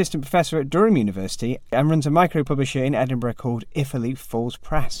now an assistant professor at Durham University and runs a micro-publisher in Edinburgh called If a Leaf Falls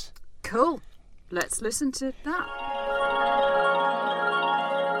Press. Cool. Let's listen to that.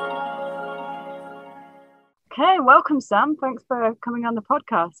 Okay, welcome, Sam. Thanks for coming on the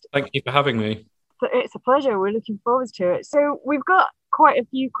podcast. Thank you for having me. It's a pleasure. We're looking forward to it. So we've got quite a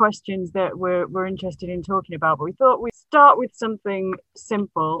few questions that we're interested in talking about, but we thought we'd start with something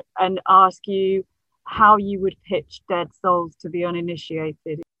simple and ask you how you would pitch Dead Souls to the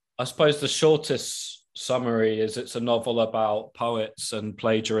uninitiated. I suppose the shortest summary is it's a novel about poets and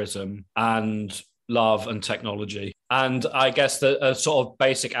plagiarism and love and technology. And I guess the sort of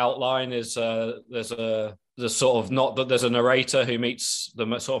basic outline is there's a narrator who meets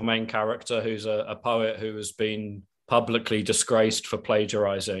the sort of main character, who's a poet who has been publicly disgraced for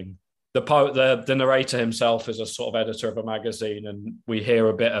plagiarizing. The narrator himself is a sort of editor of a magazine, and we hear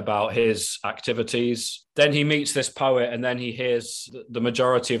a bit about his activities. Then he meets this poet, and then he hears the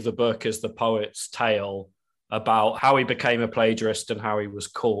majority of the book is the poet's tale about how he became a plagiarist and how he was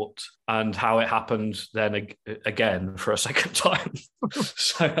caught and how it happened then again for a second time.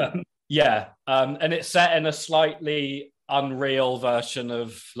 And it's set in a slightly unreal version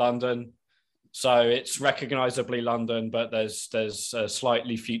of London. So it's recognisably London, but there's a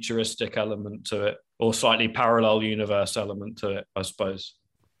slightly futuristic element to it, or slightly parallel universe element to it, I suppose.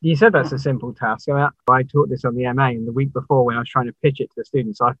 You said that's a simple task. I taught this on the MA, and the week before when I was trying to pitch it to the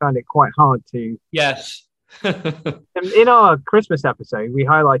students, I found it quite hard to... Yes. In our Christmas episode, we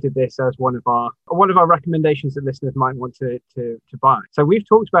highlighted this as one of our recommendations that listeners might want to buy. So we've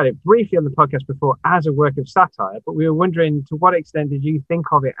talked about it briefly on the podcast before as a work of satire, but we were wondering, to what extent did you think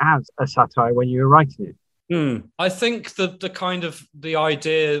of it as a satire when you were writing it? I think the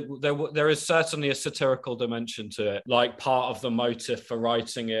idea, there is certainly a satirical dimension to it. Like, part of the motive for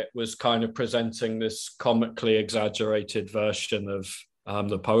writing it was kind of presenting this comically exaggerated version of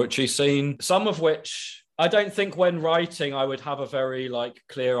the poetry scene, some of which I don't think when writing I would have a very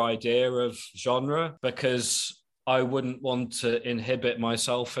clear idea of genre, because I wouldn't want to inhibit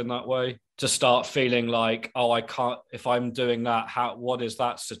myself in that way, to start feeling like, oh, I can't, if I'm doing that, what is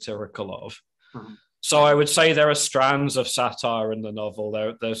that satirical of? Mm-hmm. So I would say there are strands of satire in the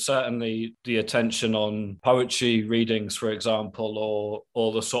novel. There's certainly the attention on poetry readings, for example,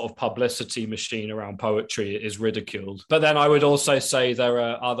 or the sort of publicity machine around poetry is ridiculed. But then I would also say there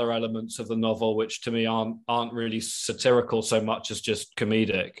are other elements of the novel which to me aren't really satirical so much as just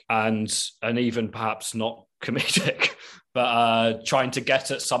comedic, and even perhaps not comedic, but trying to get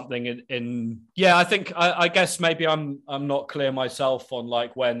at something I guess maybe I'm not clear myself on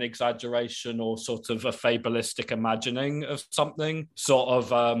when exaggeration or sort of a fabulistic imagining of something sort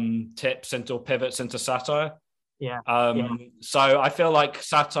of tips into or pivots into satire. So I feel like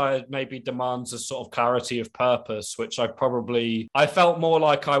satire maybe demands a sort of clarity of purpose, which I felt more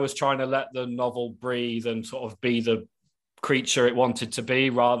like I was trying to let the novel breathe and sort of be creature it wanted to be,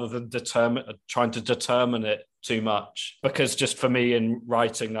 rather than trying to determine it too much. Because just for me in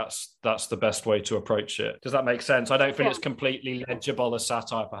writing, that's the best way to approach it. Does that make sense? I don't feel it's completely legible as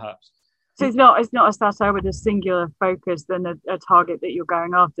satire, perhaps. So it's not a satire with a singular focus than a target that you're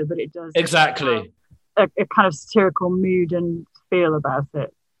going after, but it does exactly a kind of satirical mood and feel about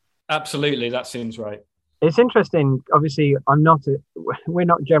it. Absolutely, that seems right. It's interesting. Obviously, we're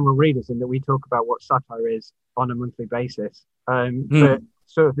not general readers in that we talk about what satire is on a monthly basis. But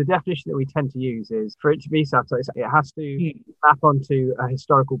sort of the definition that we tend to use is, for it to be satire, it has to map onto a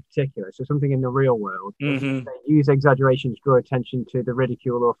historical particular, so something in the real world. They use exaggeration to draw attention to the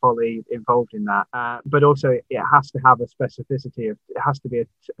ridicule or folly involved in that. But also, it has to have a specificity. It has to be a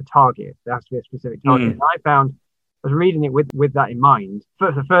target. There has to be a specific target. And I found, I was reading it with that in mind.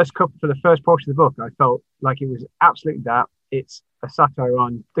 For the first portion of the book, I felt like it was absolutely that. It's a satire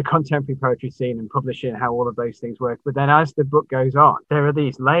on the contemporary poetry scene and publishing, how all of those things work. But then as the book goes on, there are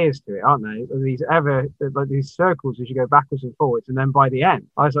these layers to it, aren't there? These circles as you go backwards and forwards. And then by the end,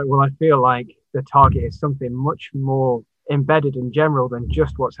 I was like, well, I feel like the target is something much more embedded and general than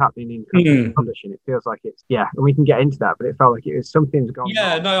just what's happening in publishing. It feels like it's, and we can get into that, but it felt like it was something's gone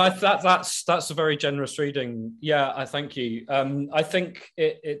wrong. No, that's a very generous reading. I thank you. I think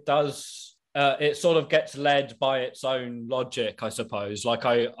it does. It sort of gets led by its own logic, I suppose. Like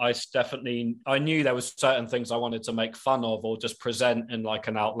I knew there was certain things I wanted to make fun of or just present in like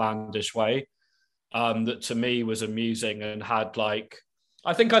an outlandish way, that to me was amusing and had like,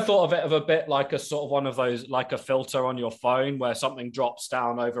 I think I thought of it of a bit like a sort of one of those, like a filter on your phone where something drops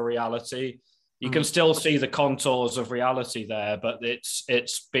down over reality. You can still see the contours of reality there, but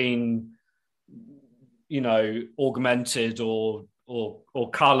it's been, augmented or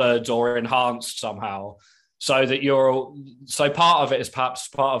coloured or enhanced somehow, so that part of it is perhaps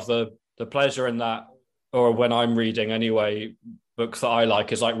part of the pleasure in that, or when I'm reading anyway, books that I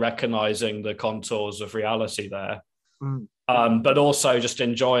like, is like recognizing the contours of reality there. But also just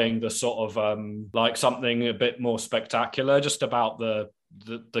enjoying the sort of like something a bit more spectacular, just about the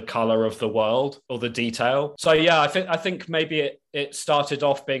color of the world or the detail. So I think maybe it started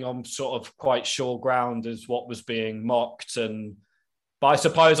off being on sort of quite sure ground as what was being mocked, but I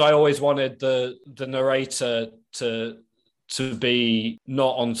suppose I always wanted the narrator to be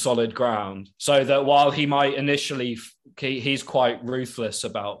not on solid ground, so that while he might initially he's quite ruthless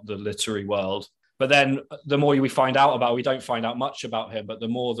about the literary world, but then the more we find out about, we don't find out much about him, but the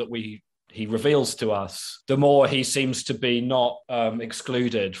more that he reveals to us, the more he seems to be not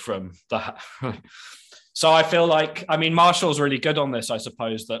excluded from that. So I feel like, I mean, Marshall's really good on this, I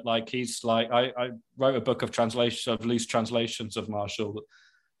suppose, that like he's like, I wrote a book of loose translations of Marshall.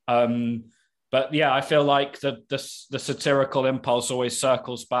 But I feel like the satirical impulse always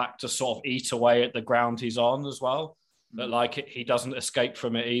circles back to sort of eat away at the ground he's on as well. That like he doesn't escape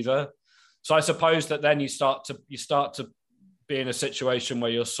from it either. So I suppose that then you start to be in a situation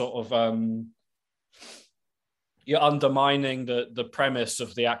where you're sort of you're undermining the premise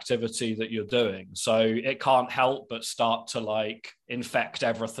of the activity that you're doing, so it can't help but start to like infect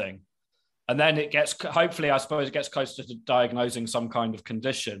everything, and then it gets, hopefully I suppose it gets closer to diagnosing some kind of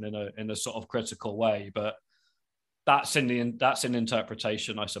condition in a sort of critical way, but that's in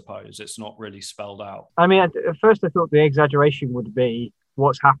interpretation, I suppose. It's not really spelled out. I mean, at first I thought the exaggeration would be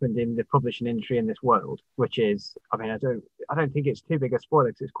what's happened in the publishing industry in this world, which is, I mean, I don't think it's too big a spoiler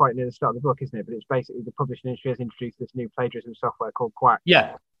because it's quite near the start of the book, isn't it? But it's basically the publishing industry has introduced this new plagiarism software called Quack.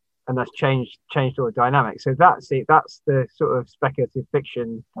 Yeah. And that's changed all the dynamics. So that's it. That's the sort of speculative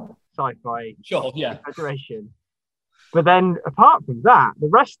fiction, sci-fi exaggeration. But then apart from that, the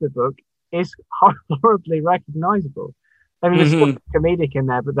rest of the book is horribly recognizable. I mean, there's something comedic in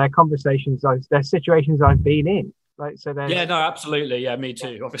there, but they're conversations, they're situations I've been in. Like, so no, absolutely. Yeah, me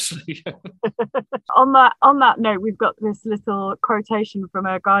too, obviously. On that note, we've got this little quotation from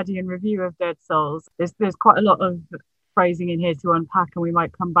a Guardian review of Dead Souls. There's quite a lot of phrasing in here to unpack, and we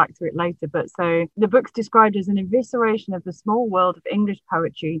might come back to it later. But so the book's described as an evisceration of the small world of English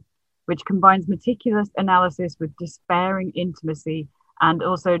poetry, which combines meticulous analysis with despairing intimacy, and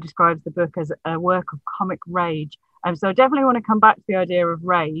also describes the book as a work of comic rage. So I definitely want to come back to the idea of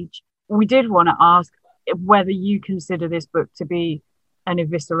rage. We did want to ask whether you consider this book to be an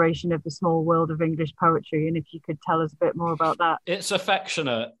evisceration of the small world of English poetry, and if you could tell us a bit more about that. It's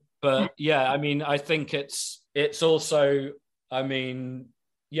affectionate, but I mean, I think it's also, I mean,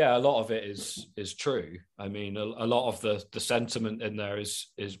 a lot of it is true. I mean, a lot of the sentiment in there is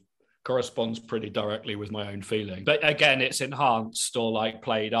corresponds pretty directly with my own feeling. But again, it's enhanced or like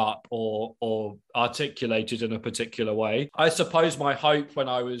played up or articulated in a particular way. I suppose my hope when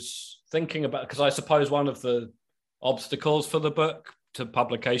I was thinking about, because I suppose one of the obstacles for the book to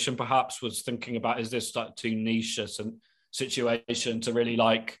publication, perhaps, was thinking about, is this like too niche a situation to really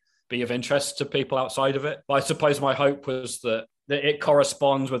like be of interest to people outside of it? But I suppose my hope was that it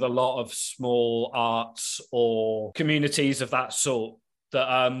corresponds with a lot of small arts or communities of that sort,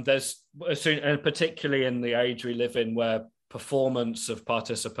 that there's, and particularly in the age we live in, where performance of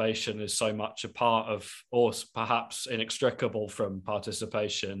participation is so much a part of, or perhaps inextricable from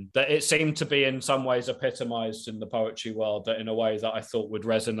participation, that it seemed to be in some ways epitomized in the poetry world, that in a way that I thought would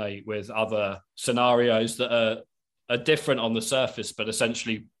resonate with other scenarios that are different on the surface, but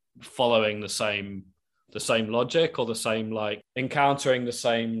essentially following the same logic, or the same, like, encountering the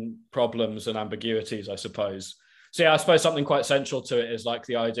same problems and ambiguities, I suppose. So yeah, I suppose something quite central to it is like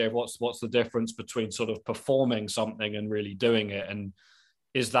the idea of what's the difference between sort of performing something and really doing it, and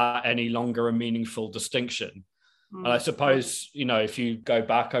is that any longer a meaningful distinction? And I suppose, you know, if you go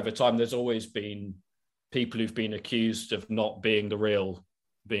back over time, there's always been people who've been accused of not being the real,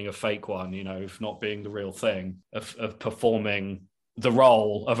 being a fake one, you know, of not being the real thing, of performing the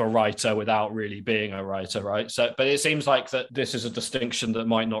role of a writer without really being a writer, right? So, but it seems like that this is a distinction that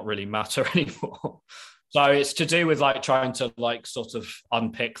might not really matter anymore. So it's to do with like trying to like sort of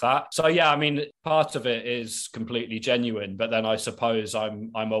unpick that. So yeah, I mean, part of it is completely genuine, but then I suppose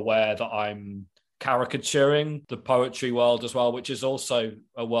I'm aware that I'm caricaturing the poetry world as well, which is also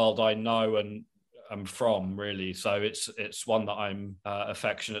a world I know and I'm from, really. So it's one that I'm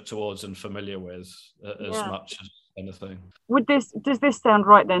affectionate towards and familiar with as much as anything. Does this sound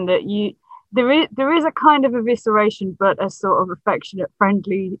right then, that there is a kind of evisceration, but a sort of affectionate,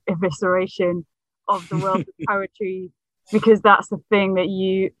 friendly evisceration of the world of poetry, because that's the thing that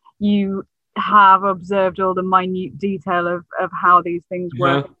you have observed all the minute detail of how these things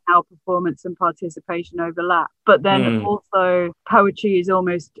work, and how performance and participation overlap. But then also poetry is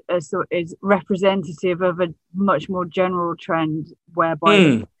almost is representative of a much more general trend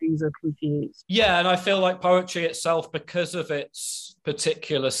whereby things are confused. Yeah, and I feel like poetry itself, because of its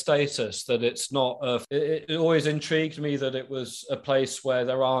particular status, that it's not it always intrigued me that it was a place where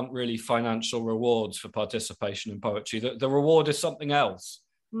there aren't really financial rewards for participation in poetry. The reward is something else.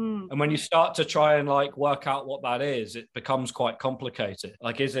 And when you start to try and like work out what that is, it becomes quite complicated.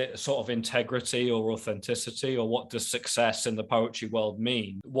 Like, is it sort of integrity or authenticity, or what does success in the poetry world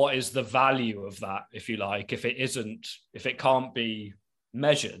mean? What is the value of that, if you like, if it can't be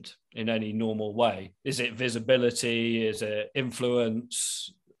measured in any normal way? Is it visibility? Is it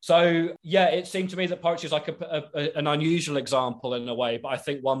influence? So yeah, it seemed to me that poetry is like an unusual example in a way, but I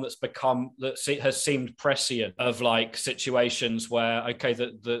think one that's has seemed prescient of like situations where, okay,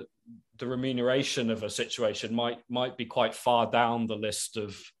 the remuneration of a situation might be quite far down the list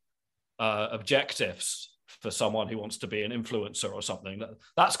of objectives for someone who wants to be an influencer or something.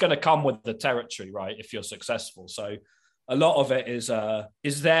 That's going to come with the territory, right, if you're successful. So a lot of it is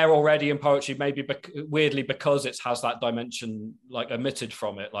there already in poetry, maybe weirdly because it has that dimension like omitted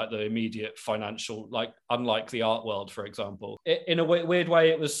from it, like the immediate financial, like unlike the art world, for example. In a weird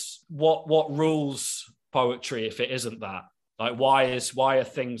way, it was what rules poetry if it isn't that? Like, why are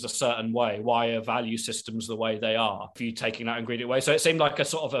things a certain way? Why are value systems the way they are? If you taking that ingredient away, so it seemed like a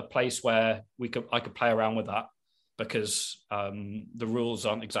sort of a place where I could play around with that, because the rules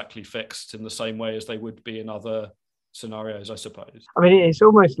aren't exactly fixed in the same way as they would be in other scenarios, I suppose. I mean, it's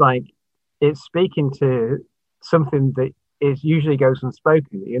almost like it's speaking to something that usually goes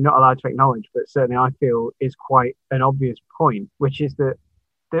unspoken, that you're not allowed to acknowledge, but certainly I feel is quite an obvious point, which is that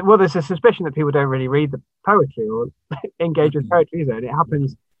well, there's a suspicion that people don't really read the poetry or engage with poetry either, and it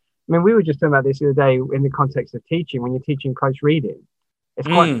happens. I mean, we were just talking about this the other day in the context of teaching. When you're teaching close reading, it's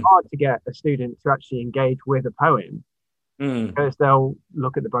quite hard to get a student to actually engage with a poem, because they'll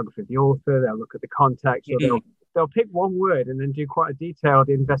look at the biography of the author, they'll look at the context, or they'll pick one word and then do quite a detailed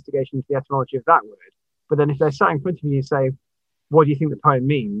investigation into the etymology of that word. But then if they're sat in front of you and say, what do you think the poem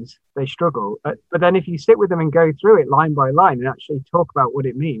means? They struggle. But then if you sit with them and go through it line by line and actually talk about what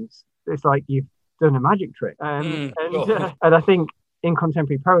it means, it's like you've done a magic trick. And I think in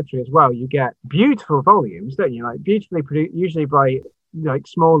contemporary poetry as well, you get beautiful volumes, don't you? Like beautifully produced, usually by like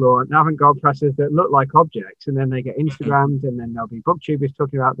small or avant-garde presses that look like objects, and then they get Instagrammed, and then there'll be booktubers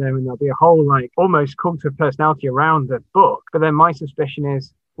talking about them, and there'll be a whole like almost cult of personality around the book. But then my suspicion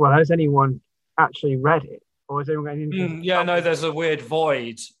is, well, has anyone actually read it, or has anyone got any interest? There's a weird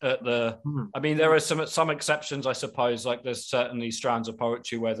void at the I mean, there are some exceptions, I suppose. Like there's certainly strands of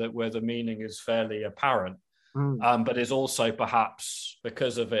poetry where the meaning is fairly apparent. But is also perhaps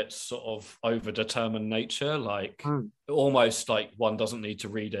because of its sort of overdetermined nature, almost like one doesn't need to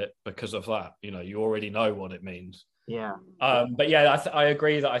read it because of that. You know, you already know what it means. Yeah. But yeah, I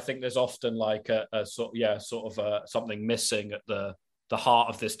agree that I think there's often like a something missing at the heart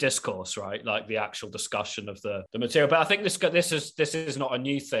of this discourse, right? Like the actual discussion of the material. But I think this is not a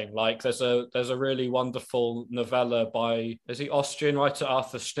new thing. Like there's a really wonderful novella by, is he Austrian writer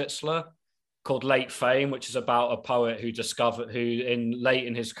Arthur Schnitzler, called Late Fame, which is about a poet who late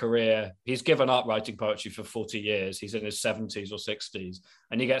in his career, he's given up writing poetry for 40 years. He's in his 70s or 60s,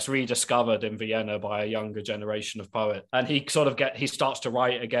 and he gets rediscovered in Vienna by a younger generation of poets. And he starts to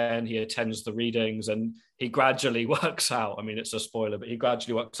write again. He attends the readings, and he gradually works out, I mean, it's a spoiler, but he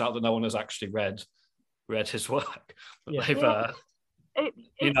gradually works out that no one has actually read his work. That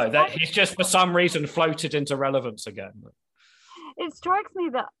he's just for some reason floated into relevance again. It strikes me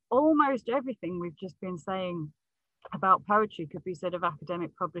that almost everything we've just been saying about poetry could be said of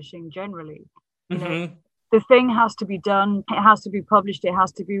academic publishing generally. You know, the thing has to be done, it has to be published, it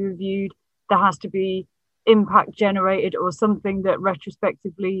has to be reviewed, there has to be impact generated or something that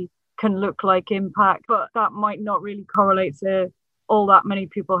retrospectively can look like impact, but that might not really correlate to all that many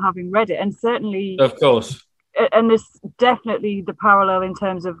people having read it. And certainly, of course, and there's definitely the parallel in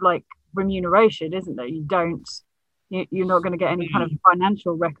terms of like remuneration, isn't there? You're not going to get any kind of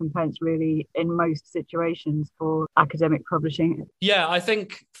financial recompense really in most situations for academic publishing. Yeah, I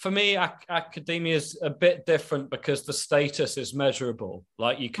think for me, academia is a bit different because the status is measurable.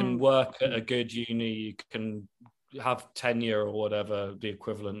 Like you can work at a good uni, you can have tenure or whatever the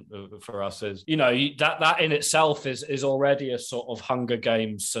equivalent for us is. You know, that in itself is already a sort of Hunger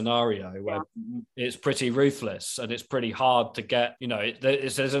Games scenario where it's pretty ruthless and it's pretty hard to get, you know,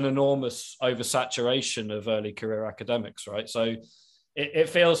 there's an enormous oversaturation of early career academics, right? So it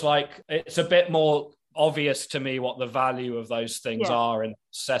feels like it's a bit more obvious to me what the value of those things are in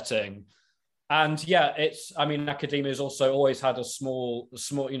setting. And yeah, academia has also always had a small,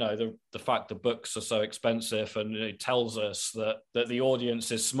 you know, the fact that books are so expensive and it tells us that the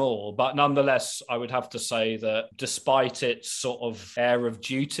audience is small. But nonetheless, I would have to say that despite its sort of air of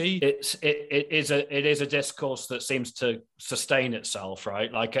duty, it is a discourse that seems to sustain itself, right?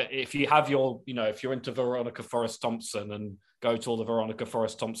 Like if you have if you're into Veronica Forrest Thompson and go to all the Veronica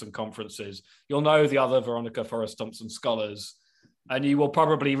Forrest Thompson conferences, you'll know the other Veronica Forrest Thompson scholars. And you will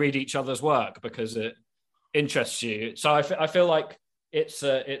probably read each other's work because it interests you. So I feel like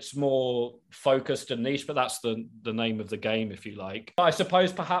it's more focused and niche, but that's the name of the game, if you like. I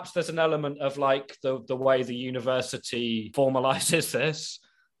suppose perhaps there's an element of like the way the university formalizes this,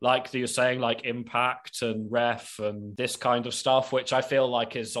 like you're saying, like impact and ref and this kind of stuff, which I feel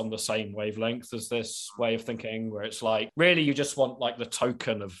like is on the same wavelength as this way of thinking, where it's like really you just want like the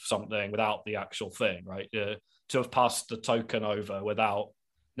token of something without the actual thing, right? To have passed the token over without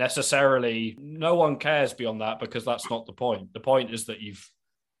necessarily, no one cares beyond that because that's not the point. The point is that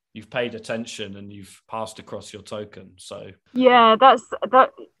you've paid attention and you've passed across your token. So yeah, that's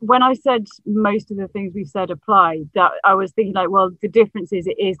that. When I said most of the things we said apply, that I was thinking like, well, the difference is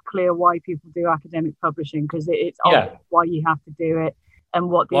it is clear why people do academic publishing because it's obvious why you have to do it. And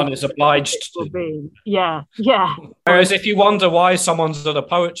what the one is obliged to be. Yeah. Whereas if you wonder why someone's at a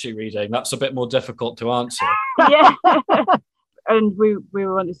poetry reading, that's a bit more difficult to answer. Yeah. And we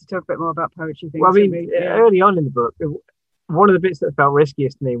wanted to talk a bit more about poetry things. Well, I mean, early on in the book, one of the bits that felt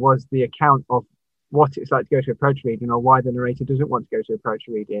riskiest to me was the account of what it's like to go to a poetry reading or why the narrator doesn't want to go to a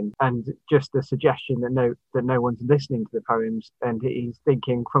poetry reading, and just the suggestion that no one's listening to the poems, and he's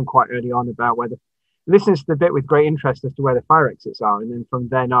thinking from quite early on about whether listens to the bit with great interest as to where the fire exits are, and then from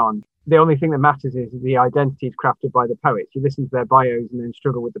then on, the only thing that matters is the identities crafted by the poets. You listen to their bios and then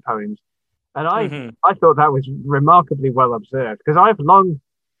struggle with the poems. And I thought that was remarkably well observed, because I've long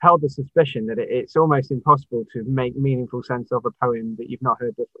held the suspicion that it's almost impossible to make meaningful sense of a poem that you've not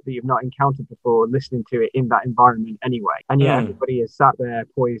heard before, that you've not encountered before, listening to it in that environment anyway. And yet everybody is sat there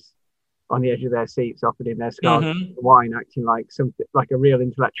poised on the edge of their seats, offered in their scarves wine, acting like something like a real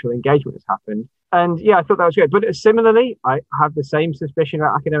intellectual engagement has happened. And yeah, I thought that was good. But similarly, I have the same suspicion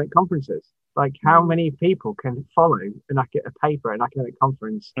about academic conferences. Like how many people can follow a paper, an academic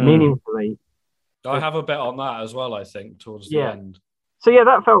conference meaningfully? I have a bit on that as well, I think, towards the end. So yeah,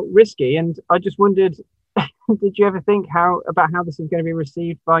 that felt risky. And I just wondered, did you ever think about how this is going to be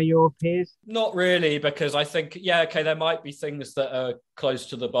received by your peers? Not really, because I think, there might be things that are close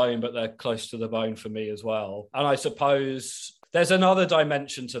to the bone, but they're close to the bone for me as well. And I suppose there's another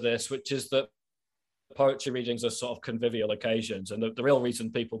dimension to this, which is that poetry readings are sort of convivial occasions, and the real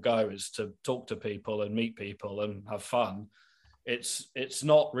reason people go is to talk to people and meet people and have fun. It's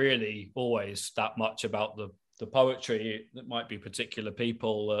not really always that much about the poetry. It might be particular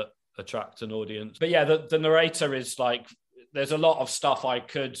people that attract an audience, but yeah, the narrator is like there's a lot of stuff I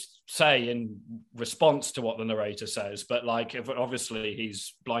could say in response to what the narrator says, but like, if obviously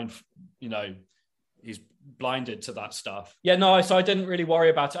he's blind, he's blinded to that stuff. Yeah, no, so I didn't really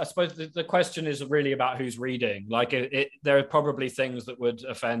worry about it. I suppose the question is really about who's reading. Like, there are probably things that would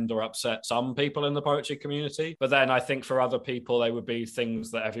offend or upset some people in the poetry community, but then I think for other people, they would be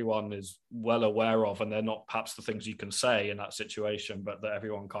things that everyone is well aware of, and they're not perhaps the things you can say in that situation, but that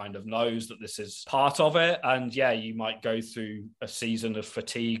everyone kind of knows that this is part of it. And yeah, you might go through a season of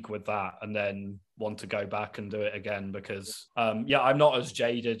fatigue with that, and then want to go back and do it again because I'm not as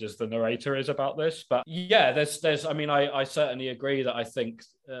jaded as the narrator is about this. But yeah, there's I mean, I certainly agree that I think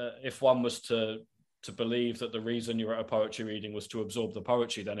if one was to believe that the reason you're at a poetry reading was to absorb the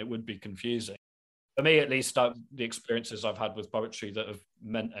poetry, then it would be confusing. For me, at least, the experiences I've had with poetry that have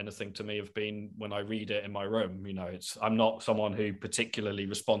meant anything to me have been when I read it in my room. I'm not someone who particularly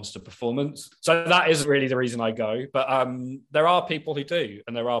responds to performance. So that is really the reason I go. But there are people who do,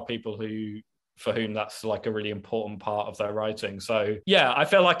 and there are people for whom that's like a really important part of their writing. So yeah, I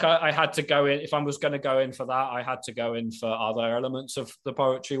feel like I had to go in, if I was going to go in for that, I had to go in for other elements of the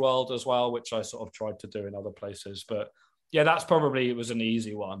poetry world as well, which I sort of tried to do in other places. But yeah, it was an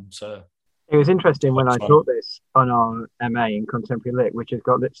easy one. So it was interesting when I taught this on our MA in Contemporary Lit, which has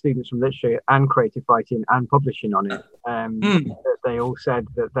got students from literature and creative writing and publishing on it. That they all said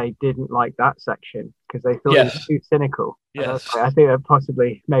that they didn't like that section because they thought it was too cynical. Yes. I think that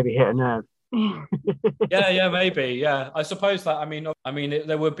possibly maybe hit a nerve. yeah, maybe. Yeah, I suppose that. I mean,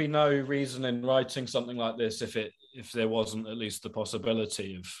 there would be no reason in writing something like this if there wasn't at least the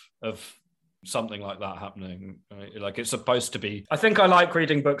possibility of something like that happening. Right? Like, it's supposed to be. I think I like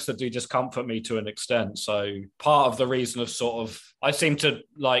reading books that do just comfort me to an extent. So part of the reason of I seem to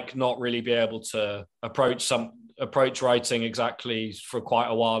like not really be able to approach writing exactly for quite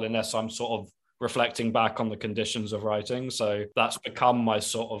a while unless I'm sort of reflecting back on the conditions of writing. So that's become my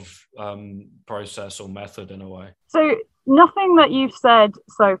sort of process or method in a way. So nothing that you've said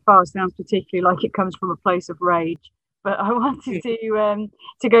so far sounds particularly like it comes from a place of rage. But I wanted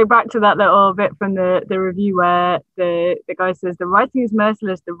to go back to that little bit from the review where the guy says the writing is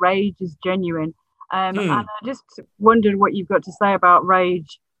merciless, the rage is genuine. And I just wondered what you've got to say about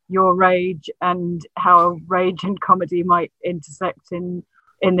rage, your rage, and how rage and comedy might intersect in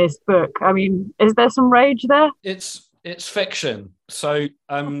this book. I mean, is there some rage there? It's fiction, so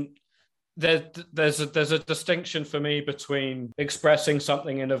there's a distinction for me between expressing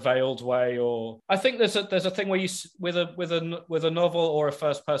something in a veiled way, or I think there's a thing where you with a novel or a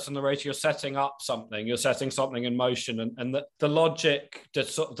first person narrator, you're setting up something, you're setting something in motion, and the logic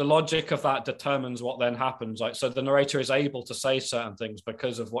of that determines what then happens. Like, so the narrator is able to say certain things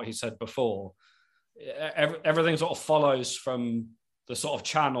because of what he said before. Everything sort of follows from the sort of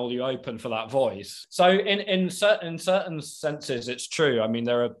channel you open for that voice. So in certain senses, it's true. I mean,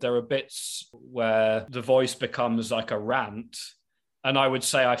 there are bits where the voice becomes like a rant, and I would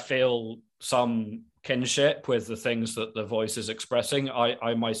say I feel some kinship with the things that the voice is expressing.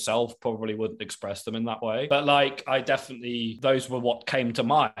 I myself probably wouldn't express them in that way, but like those were what came to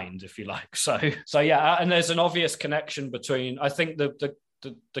mind, if you like. So yeah, and there's an obvious connection between. I think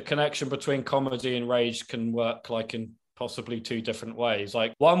the connection between comedy and rage can work like in possibly two different ways.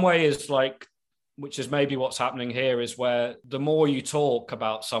 Like, one way is like, which is maybe what's happening here, is where the more you talk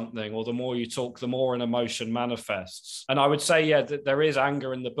about something, or the more you talk, the more an emotion manifests. And I would say, yeah, that there is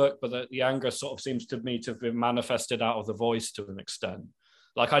anger in the book, but the anger sort of seems to me to have been manifested out of the voice to an extent.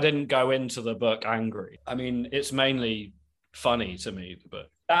 Like, I didn't go into the book angry. I mean, it's mainly funny to me, the book.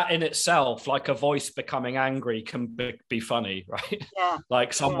 That in itself, like a voice becoming angry, can be funny, right? Yeah.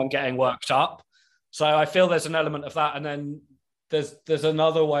 Like someone getting worked up. So I feel there's an element of that. And then there's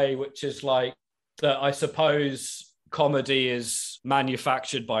another way, which is like that I suppose comedy is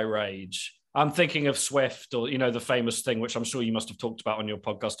manufactured by rage. I'm thinking of Swift, or, the famous thing, which I'm sure you must have talked about on your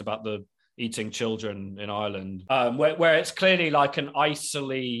podcast, about the eating children in Ireland, where it's clearly like an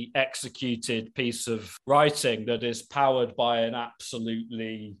icily executed piece of writing that is powered by an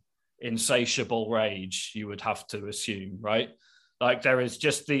absolutely insatiable rage, you would have to assume, right? Like, there is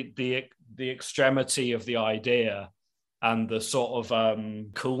just the extremity of the idea and the sort of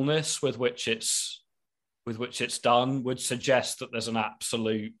coolness with which it's done would suggest that there's an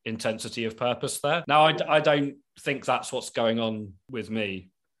absolute intensity of purpose there. Now, I don't think that's what's going on with me.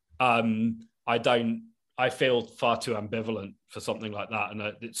 I feel far too ambivalent for something like that, and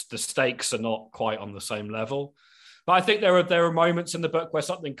the stakes are not quite on the same level. But I think there are moments in the book where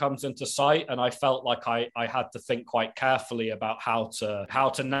something comes into sight, and I felt like I had to think quite carefully about how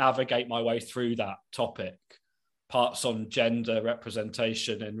to navigate my way through that topic. Parts on gender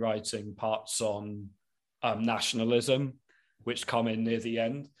representation in writing, parts on nationalism. which come in near the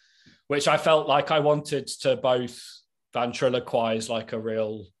end, which I felt like I wanted to both ventriloquize like a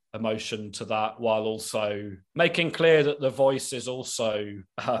real emotion to that, while also making clear that the voice is also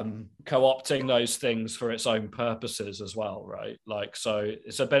co-opting those things for its own purposes as well, right? Like, so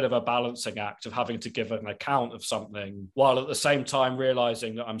it's a bit of a balancing act of having to give an account of something while at the same time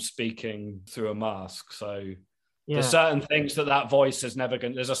realizing that I'm speaking through a mask. So there's certain things that voice is never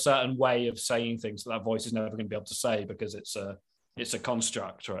going. There's a certain way of saying things that voice is never going to be able to say because it's a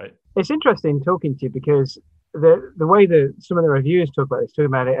construct, right? It's interesting talking to you because the way that some of the reviewers talk about this, talking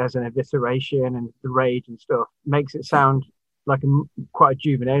about it as an evisceration and the rage and stuff, makes it sound like quite a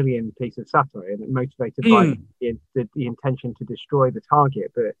Juvenilean piece of satire and motivated by the intention to destroy the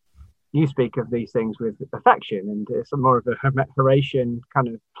target. But you speak of these things with affection, and it's more of a Horatian kind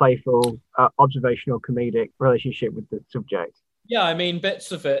of playful, observational, comedic relationship with the subject. Yeah, I mean,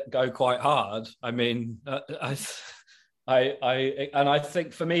 bits of it go quite hard. I mean, I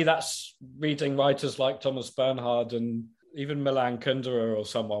think for me that's reading writers like Thomas Bernhard and even Milan Kundera or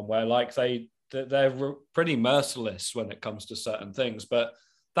someone where like they're pretty merciless when it comes to certain things, but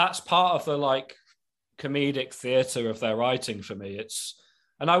that's part of the like comedic theatre of their writing for me.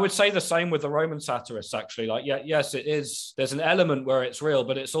 And I would say the same with the Roman satirists, actually. Like, yes, it is. There's an element where it's real,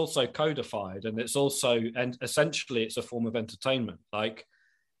 but it's also codified, and essentially it's a form of entertainment. Like,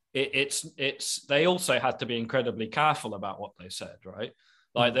 they also had to be incredibly careful about what they said, right?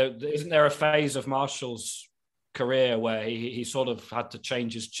 Like, isn't there a phase of Marshall's career where he sort of had to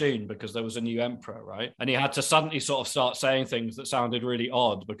change his tune because there was a new emperor, right? And he had to suddenly sort of start saying things that sounded really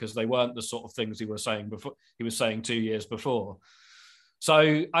odd because they weren't the sort of things he was saying 2 years before.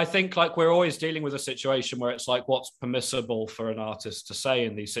 So I think like we're always dealing with a situation where it's like what's permissible for an artist to say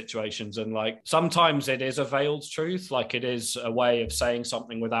in these situations. And like sometimes it is a veiled truth, like it is a way of saying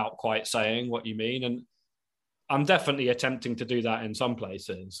something without quite saying what you mean. And I'm definitely attempting to do that in some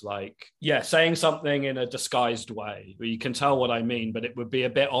places. Like, yeah, saying something in a disguised way where you can tell what I mean, but it would be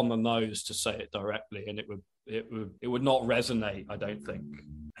a bit on the nose to say it directly, and it would not resonate, I don't think.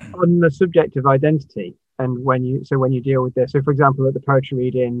 On the subject of identity, and when you deal with this, so for example, at the poetry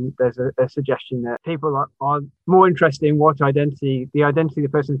reading, there's a suggestion that people are more interested in the identity the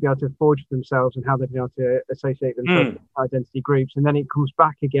person's be able to forge for themselves and how they've been able to associate themselves with identity groups. And then it comes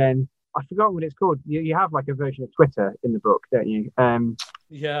back again. I forgot what it's called. You have like a version of Twitter in the book, don't you?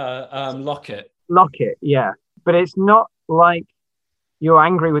 Locket. Locket, yeah. But it's not like you're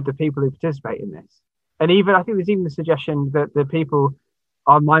angry with the people who participate in this. And even I think there's even the suggestion that the people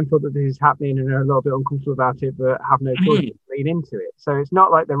are mindful that this is happening and are a little bit uncomfortable about it, but have no choice to lean into it. So it's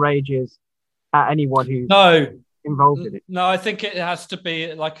not like the rage is at anyone who's involved in it. No, I think it has to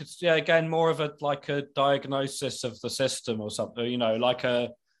be like it's again more of a diagnosis of the system or something. You know, like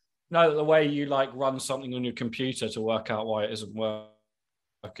the way you like run something on your computer to work out why it isn't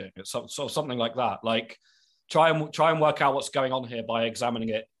working. It's sort of something like that. Like try and work out what's going on here by examining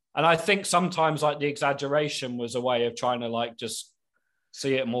it. And I think sometimes like the exaggeration was a way of trying to like just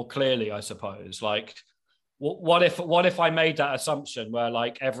see it more clearly, I suppose. Like, what if I made that assumption where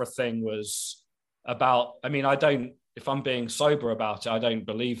like everything was about? I mean, if I'm being sober about it, I don't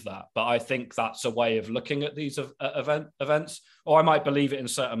believe that, but I think that's a way of looking at these events, or I might believe it in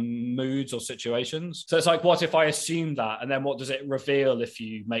certain moods or situations. So it's like, what if I assume that, and then what does it reveal if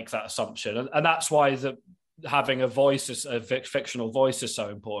you make that assumption? And that's why having a fictional voice is so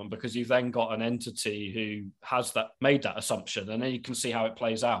important, because you've then got an entity who has made that assumption, and then you can see how it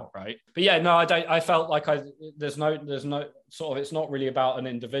plays out, right? But yeah, no, I felt like there's no sort of, it's not really about an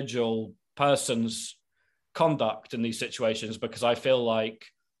individual person's conduct in these situations, because I feel like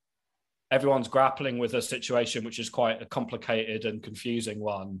everyone's grappling with a situation which is quite a complicated and confusing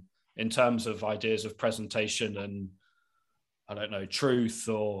one in terms of ideas of presentation and, I don't know, truth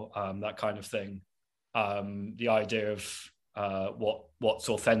or that kind of thing. The idea of what's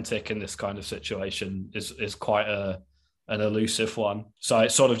authentic in this kind of situation is quite an elusive one. So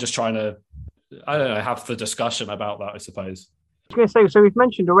it's sort of just trying to, I don't know, have the discussion about that, I suppose. I was going to say, so we've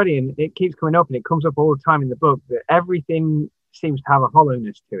mentioned already, and it keeps coming up, and it comes up all the time in the book, that everything seems to have a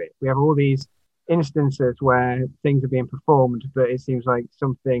hollowness to it. We have all these instances where things are being performed, but it seems like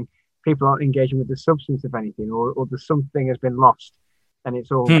people aren't engaging with the substance of anything, or the something has been lost. And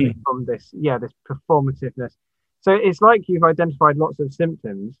it's all from this performativeness. So it's like you've identified lots of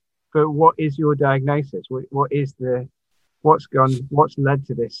symptoms, but what is your diagnosis? What's led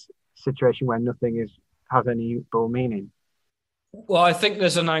to this situation where nothing has any full meaning? Well, I think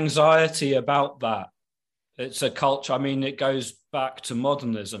there's an anxiety about that. It's a culture. I mean, it goes back to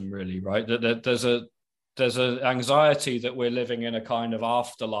modernism, really, right? That there's an anxiety that we're living in a kind of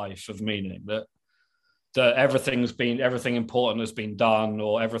afterlife of meaning, that that everything important has been done,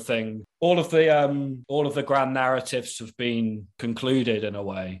 or all of the grand narratives have been concluded in a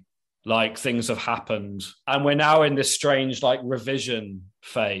way, like things have happened, and we're now in this strange like revision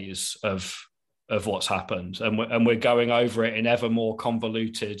phase of what's happened, and we're going over it in ever more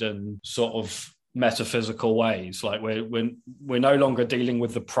convoluted and sort of metaphysical ways. Like we're no longer dealing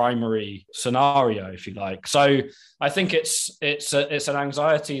with the primary scenario, if you like. So I think it's an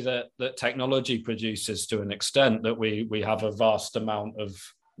anxiety that technology produces to an extent, that we have a vast amount of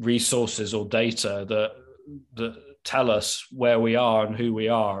resources or data that tell us where we are and who we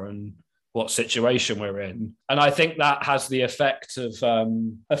are and what situation we're in. And I think that has the effect of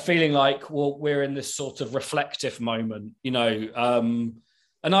feeling like, well, we're in this sort of reflective moment, you know.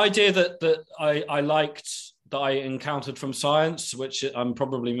 An idea that I liked, that I encountered from science, which I'm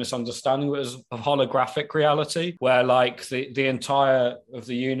probably misunderstanding, was a holographic reality, where like the entire of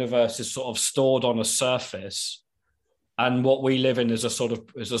the universe is sort of stored on a surface, and what we live in is a sort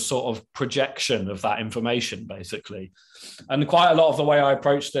of projection of that information, basically. And quite a lot of the way I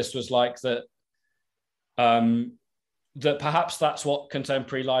approached this was like that perhaps that's what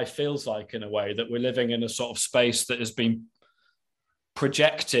contemporary life feels like, in a way, that we're living in a sort of space that has been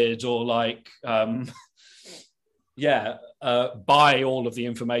projected, or like by all of the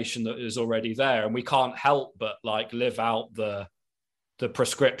information that is already there, and we can't help but like live out the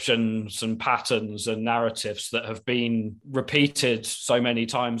prescriptions and patterns and narratives that have been repeated so many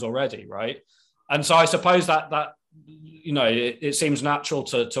times already, right? And so I suppose that you know, it seems natural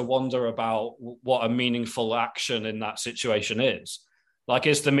to wonder about what a meaningful action in that situation is. Like,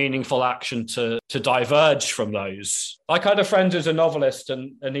 is the meaningful action to diverge from those? Like, I had a friend who's a novelist,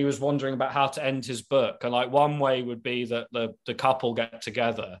 and he was wondering about how to end his book. And like, one way would be that the couple get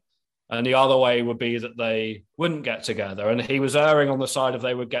together, and the other way would be that they wouldn't get together. And he was erring on the side of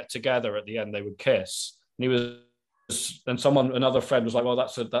they would get together at the end, they would kiss. And another friend was like, well,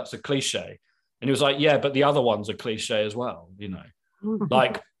 that's a cliche. And he was like, yeah, but the other one's a cliche as well, you know.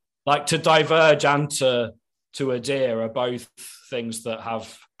 like to diverge and to adhere are both things that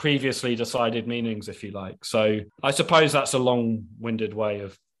have previously decided meanings, if you like. So I suppose that's a long-winded way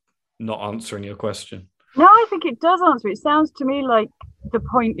of not answering your question. No, I think it does answer. It sounds to me like the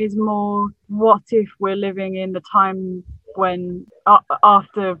point is more, what if we're living in the time when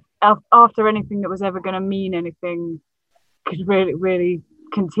after anything that was ever going to mean anything could really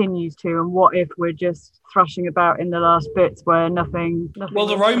continues to, and what if we're just thrashing about in the last bits where nothing well,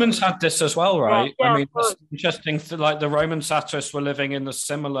 the Romans had this as well, right? Yeah, I mean, it's interesting, like the Roman satirists were living in a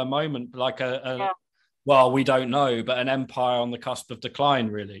similar moment, like well, we don't know, but an empire on the cusp of decline,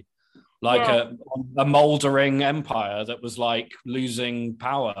 really. Like a moldering empire that was like losing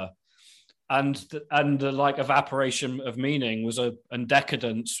power, and the like evaporation of meaning and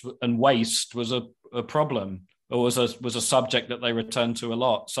decadence and waste was a problem, or was a subject that they returned to a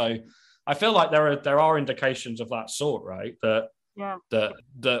lot. So I feel like there are indications of that sort, right?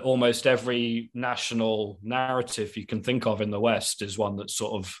 That almost every national narrative you can think of in the West is one that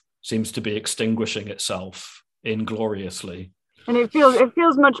sort of seems to be extinguishing itself ingloriously. And it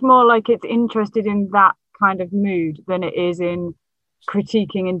feels much more like it's interested in that kind of mood than it is in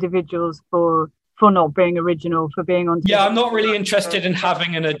critiquing individuals for not being original, for being on. Yeah, I'm not really interested in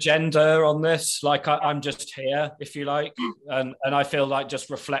having an agenda on this. Like I'm just here, if you like, and I feel like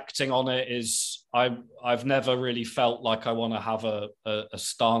just reflecting on it is. I've never really felt like I want to have a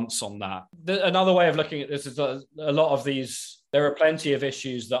stance on that. Another way of looking at this is that a lot of these. There are plenty of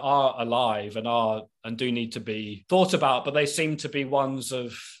issues that are alive and do need to be thought about, but they seem to be ones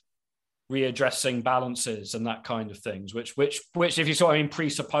of readdressing balances and that kind of things, which if you sort of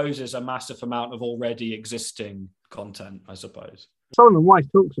presupposes a massive amount of already existing content, I suppose. Solomon Weiss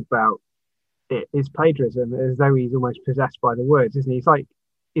talks about it is plagiarism as though he's almost possessed by the words, isn't he?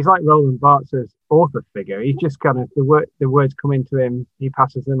 He's like Roland Barthes' author figure. He's just kind of the words come into him, he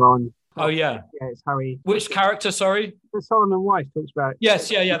passes them on. Oh yeah, it's how he. Which character? Sorry, Solomon Weiss talks about. Yes,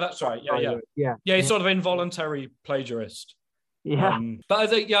 yeah, that's right. Yeah. He's sort of involuntary plagiarist. Yeah, but I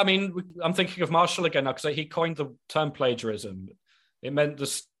think I mean, I'm thinking of Marshall again now because he coined the term plagiarism. It meant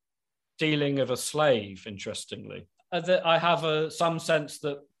the stealing of a slave. Interestingly, I have some sense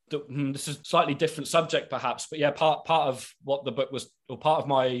that this is a slightly different subject, perhaps, but yeah, part of what the book was, or part of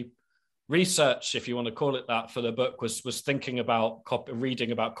my research, if you want to call it that, for the book was thinking about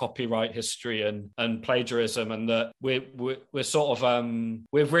reading about copyright history and plagiarism, and that we're sort of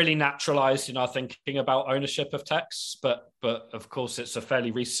we've really naturalized in our thinking about ownership of texts, but of course it's a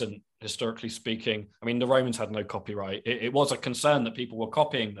fairly recent, historically speaking. I mean, the Romans had no copyright. It was a concern that people were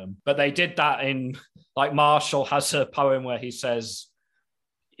copying them, but they did that in, like, Marshall has a poem where he says,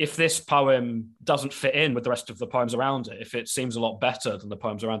 if this poem doesn't fit in with the rest of the poems around it, if it seems a lot better than the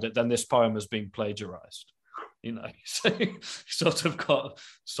poems around it, then this poem has been plagiarized. So you sort of got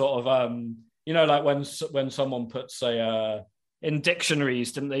like when someone puts in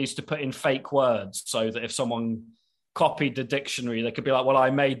dictionaries, didn't they used to put in fake words so that if someone copied the dictionary, they could be like, well, I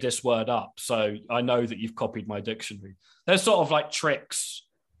made this word up, so I know that you've copied my dictionary. There's sort of like tricks,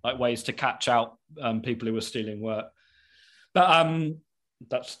 like ways to catch out people who are stealing work. But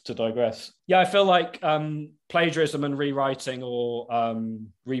that's to digress. Yeah, I feel like plagiarism and rewriting or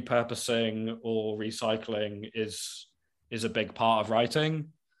repurposing or recycling is a big part of writing.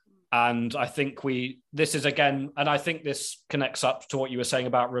 And I think this is again, and I think this connects up to what you were saying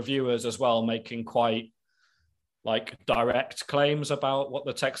about reviewers as well, making quite like direct claims about what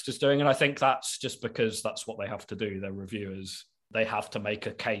the text is doing. And I think that's just because that's what they have to do. They're reviewers. They have to make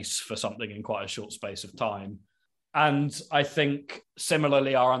a case for something in quite a short space of time. And I think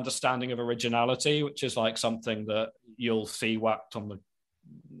similarly, our understanding of originality, which is like something that you'll see whacked on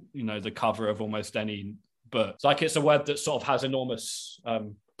the cover of almost any book. It's like it's a word that sort of has enormous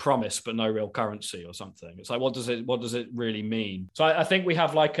promise but no real currency or something. It's like, what does it really mean? So I think we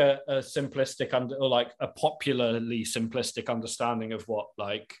have like a simplistic or like a popularly simplistic understanding of what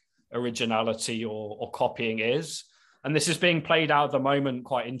like originality or copying is. And this is being played out at the moment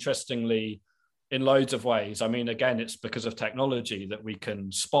quite interestingly in loads of ways. I mean, again, it's because of technology that we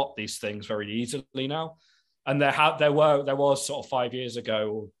can spot these things very easily now. And there was sort of 5 years ago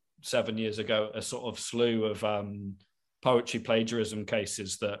or 7 years ago a sort of slew of poetry plagiarism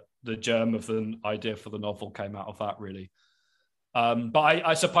cases that the germ of the idea for the novel came out of that, really. But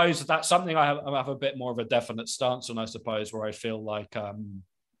I suppose that's something I have a bit more of a definite stance on, I suppose, where I feel like a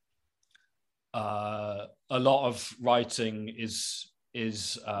lot of writing is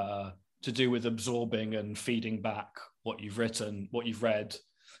to do with absorbing and feeding back what you've written, what you've read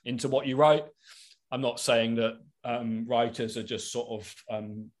into what you write. I'm not saying that writers are just sort of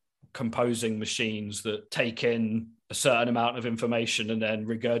composing machines that take in a certain amount of information and then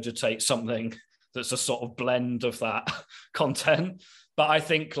regurgitate something that's a sort of blend of that content. But I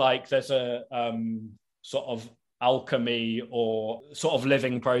think like there's a sort of alchemy or sort of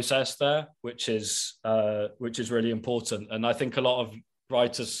living process there, which is really important. And I think a lot of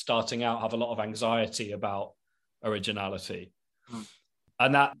writers starting out have a lot of anxiety about originality.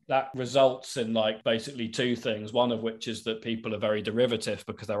 And that results in like basically two things, one of which is that people are very derivative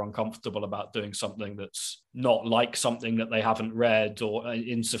because they're uncomfortable about doing something that's not like something that they haven't read or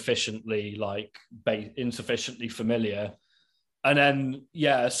insufficiently familiar. And then,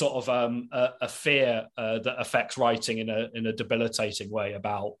 sort of a fear that affects writing in a debilitating way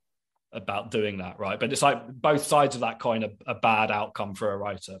about doing that, right? But it's like both sides of that coin are a bad outcome for a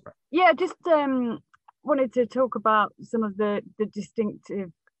writer. Yeah, just wanted to talk about some of the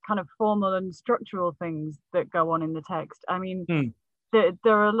distinctive kind of formal and structural things that go on in the text. I mean, there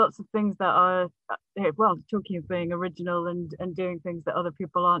are lots of things that are, talking of being original and doing things that other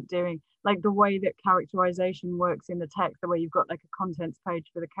people aren't doing, like the way that characterization works in the text, the way you've got like a contents page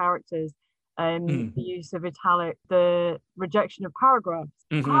for the characters, the use of italic, the rejection of paragraphs.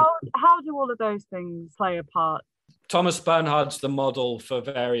 How do all of those things play a part? Thomas Bernhard's the model for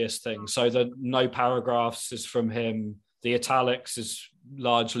various things. So the no paragraphs is from him. The italics is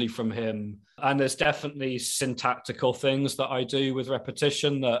largely from him. And there's definitely syntactical things that I do with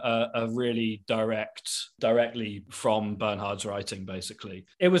repetition that are really directly from Bernhard's writing, basically.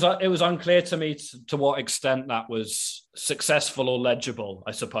 It was unclear to me to what extent that was successful or legible,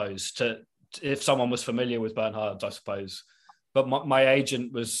 I suppose, if someone was familiar with Bernhard, I suppose. But my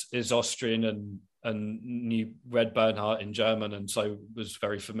agent is Austrian and read Bernhard in German, and so was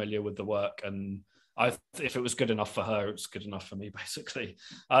very familiar with the work. And if it was good enough for her, it's good enough for me, basically.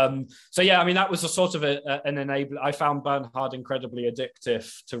 That was a sort of an enabler. I found Bernhard incredibly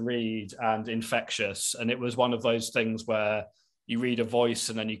addictive to read and infectious, and it was one of those things where you read a voice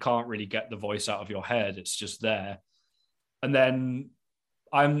and then you can't really get the voice out of your head; it's just there. And then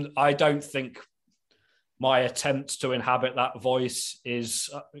I don't think my attempt to inhabit that voice is,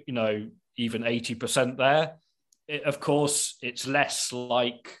 even 80% there. Of course, it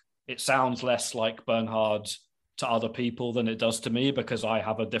sounds less like Bernhard to other people than it does to me because I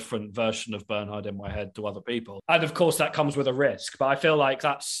have a different version of Bernhard in my head to other people. And of course, that comes with a risk. But I feel like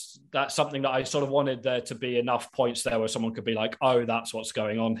that's something that I sort of wanted there to be enough points there where someone could be like, oh, that's what's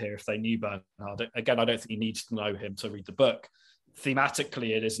going on here if they knew Bernhard. Again, I don't think you need to know him to read the book. Thematically,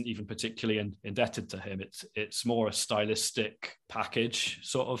 it isn't even particularly indebted to him. It's more a stylistic package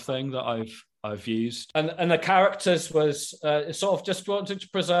sort of thing that I've used. And the characters was sort of just wanted to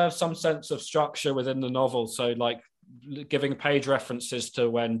preserve some sense of structure within the novel. So like giving page references to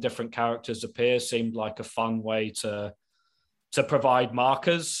when different characters appear seemed like a fun way to provide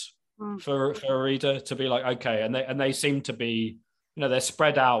markers for a reader to be like, okay, and they seem to be, they're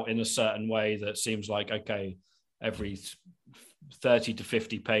spread out in a certain way that seems like, okay, every 30 to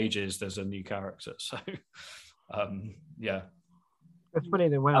 50 pages there's a new character. So yeah, it's funny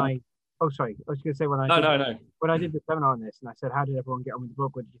that when I was going to say when I did the seminar on this and I said, how did everyone get on with the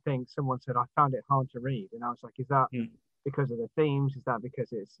book, what did you think? Someone said, I found it hard to read, and I was like, is that because of the themes? Is that because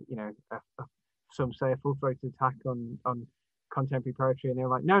it's some say a full-throated attack on contemporary poetry? And they were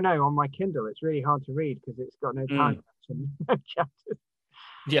like, no, on my Kindle it's really hard to read because it's got no paragraphs and no chapters.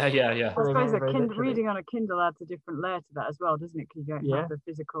 Yeah. I suppose reading on a Kindle adds a different layer to that as well, doesn't it? Because you don't have the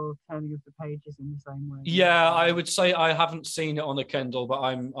physical turning of the pages in the same way. Yeah, I would say I haven't seen it on a Kindle, but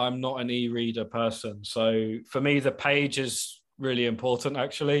I'm not an e-reader person. So for me, the page is really important,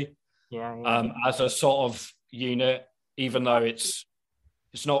 actually. Yeah. As a sort of unit, even though it's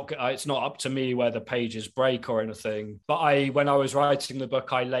not up to me where the pages break or anything. But when I was writing the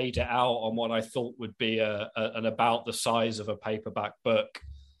book, I laid it out on what I thought would be an about the size of a paperback book.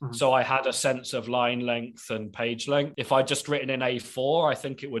 So I had a sense of line length and page length. If I'd just written in A4, I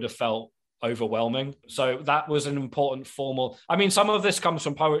think it would have felt overwhelming. So that was an important formal. I mean, some of this comes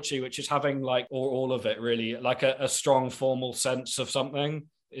from poetry, which is having or all of it really, like a strong formal sense of something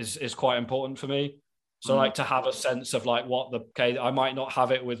is quite important for me. So to have a sense of I might not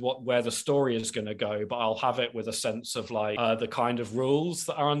have it with where the story is going to go, but I'll have it with a sense of the kind of rules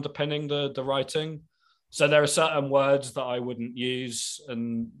that are underpinning the writing. So there are certain words that I wouldn't use,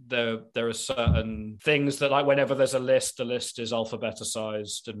 and there are certain things that whenever there's a list, the list is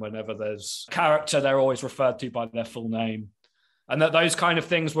alphabeticized, and whenever there's a character, they're always referred to by their full name. And that those kind of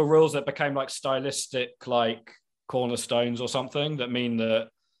things were rules that became stylistic, cornerstones or something, that mean that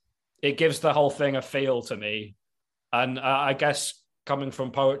it gives the whole thing a feel to me. And I guess coming from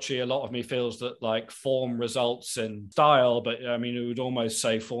poetry, a lot of me feels that form results in style, but I mean, it would almost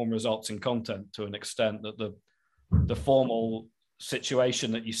say form results in content to an extent, that the formal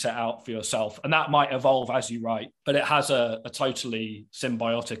situation that you set out for yourself, and that might evolve as you write, but it has a totally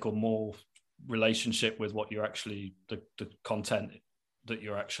symbiotic or more relationship with what you're actually, the content that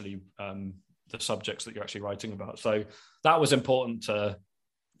you're actually, the subjects that you're actually writing about. So that was important to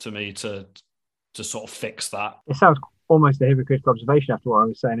me to sort of fix that. It sounds almost a hypocritical observation after what I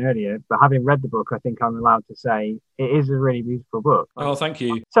was saying earlier, but having read the book, I think I'm allowed to say it is a really beautiful book. Oh, thank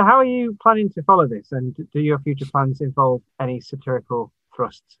you. So how are you planning to follow this, and do your future plans involve any satirical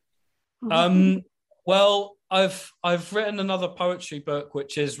thrusts? Well, I've written another poetry book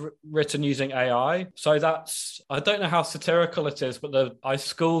which is written using AI. So I don't know how satirical it is, but I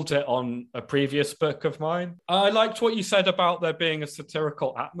schooled it on a previous book of mine. I liked what you said about there being a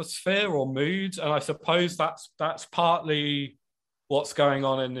satirical atmosphere or mood, and I suppose that's partly what's going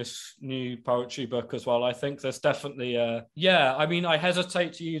on in this new poetry book as well. I think there's definitely I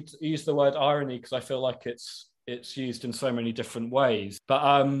hesitate to use the word irony because I feel like it's used in so many different ways, but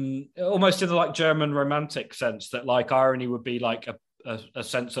almost in the German romantic sense, that irony would be a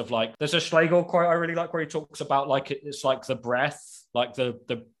sense of there's a Schlegel quote I really like where he talks about it's like the breath,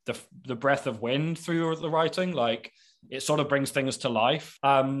 the breath of wind through the writing, it sort of brings things to life,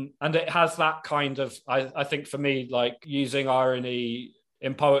 and it has that kind of, I think for me, using irony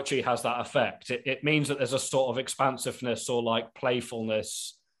in poetry has that effect. It means that there's a sort of expansiveness or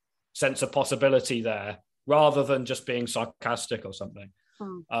playfulness, sense of possibility there, rather than just being sarcastic or something.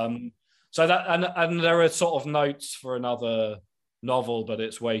 So that, and there are sort of notes for another novel, but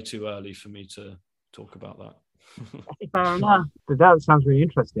it's way too early for me to talk about that. Fair enough. But that sounds really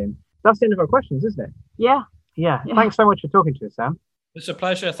interesting. That's the end of our questions, isn't it? Yeah. Thanks so much for talking to us, Sam. It's a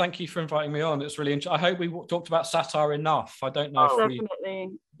pleasure. Thank you for inviting me on. It's really interesting. I hope we talked about satire enough. I don't know if we...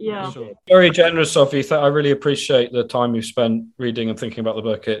 Definitely. Yeah. Sure. Very generous of you. I really appreciate the time you've spent reading and thinking about the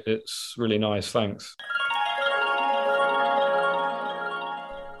book. It's really nice. Thanks.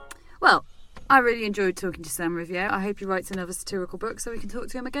 Well, I really enjoyed talking to Sam Riviere. I hope he writes another satirical book so we can talk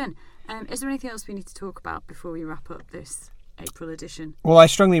to him again. Is there anything else we need to talk about before we wrap up this April edition? Well, I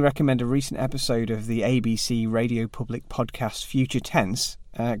strongly recommend a recent episode of the ABC Radio Public podcast Future Tense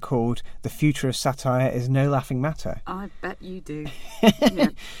called The Future of Satire is No Laughing Matter. I bet you do.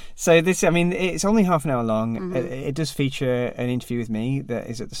 So this, it's only half an hour long. Mm-hmm. It does feature an interview with me that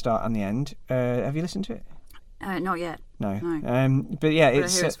is at the start and the end. Have you listened to it? Not yet. No. But I hear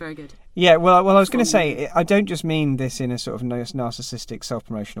it's very good. Yeah, well, I was going to say, I don't just mean this in a sort of narcissistic,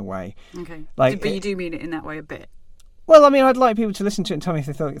 self-promotional way. Okay. But you do mean it in that way a bit. Well, I mean, I'd like people to listen to it and tell me if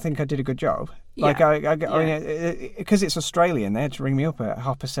they think I did a good job. Like, Yeah. I mean, because it's Australian, they had to ring me up at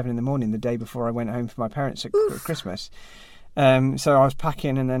 7:30 in the morning the day before I went home for my parents at Christmas. So I was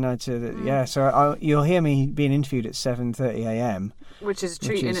packing, and then I had to, So you'll hear me being interviewed at 7:30 a.m. Which is a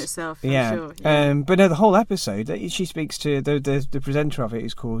treat in itself, I'm yeah. sure. Yeah. But no, the whole episode, she speaks to the presenter of it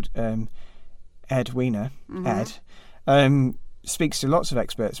is called Ed Weiner. Ed. Speaks to lots of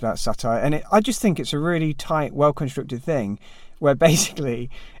experts about satire, and I just think it's a really tight, well-constructed thing where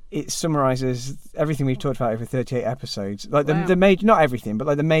basically it summarises everything we've talked about over 38 episodes. Like the major, not everything, but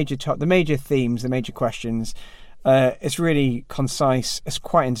like the major themes, the major questions. It's really concise. It's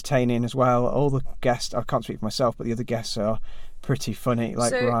quite entertaining as well. All the guests, I can't speak for myself, but the other guests are pretty funny,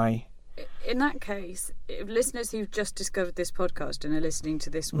 like Rye. In that case, if listeners who've just discovered this podcast and are listening to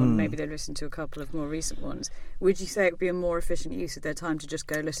this one, maybe they listen to a couple of more recent ones, would you say it would be a more efficient use of their time to just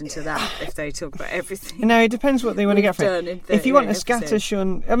go listen to that if they talk about everything? No, it depends what they want to get from it. If you want a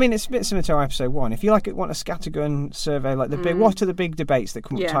scattershun, I mean, it's a bit similar to our episode 1. If you want a scattergun survey, like what are the big debates that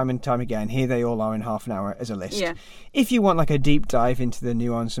come up time and time again? Here they all are in half an hour as a list. Yeah. If you want like a deep dive into the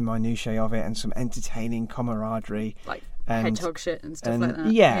nuance and minutiae of it and some entertaining camaraderie, like hedgehog shit and stuff like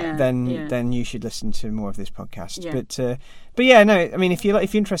that. Then you should listen to more of this podcast. Yeah. But yeah, no, I mean, if you're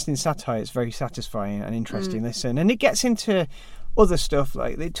interested in satire, it's very satisfying and interesting listen, and it gets into other stuff,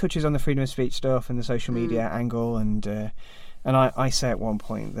 like it touches on the freedom of speech stuff and the social media angle, and I say at one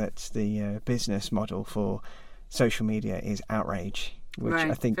point that the business model for social media is outrage, which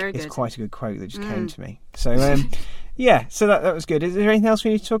I think is quite a good quote that just came to me. So so that was good. Is there anything else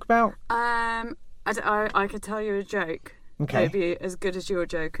we need to talk about? I could tell you a joke. Okay. Maybe as good as your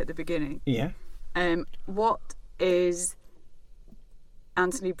joke at the beginning. Yeah. What is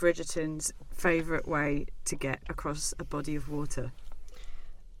Anthony Bridgerton's favourite way to get across a body of water?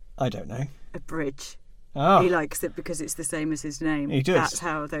 I don't know. A bridge. Oh. He likes it because it's the same as his name. He does. That's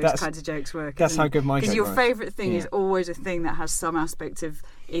how those kinds of jokes work. That's how good my joke was. Because your favourite thing is always a thing that has some aspect of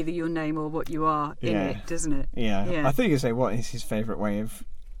either your name or what you are in it, doesn't it? Yeah. I thought you were going to say, what is his favourite way of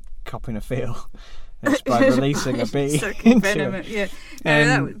copping a feel? It's by releasing a bee into it. Yeah.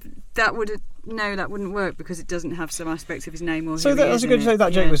 That wouldn't work because it doesn't have some aspects of his name or. So that was a good joke.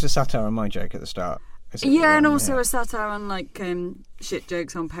 That joke was a satire on my joke at the start. And also a satire on like shit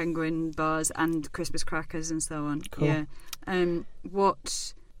jokes on penguin bars and Christmas crackers and so on. Cool. Yeah.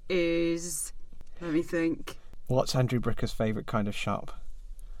 What is? Let me think. What's Andrew Bricker's favourite kind of shop?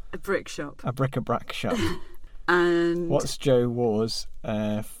 A brick shop. A bric-a-brac shop. And what's Joe War's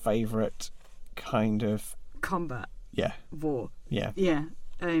favourite kind of combat? Yeah. War. Yeah. Yeah.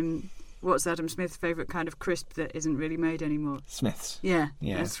 What's Adam Smith's favourite kind of crisp that isn't really made anymore? Smith's. Yeah.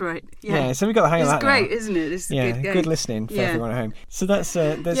 That's right. Yeah. So we got the hang of that. It's great, now. isn't it? It's good listening for everyone at home. So that's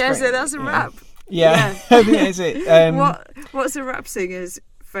great. So that's a wrap. Yeah. Is it? What's a rap singer's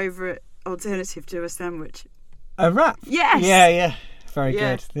favourite alternative to a sandwich? A rap. Yes. Yeah. Very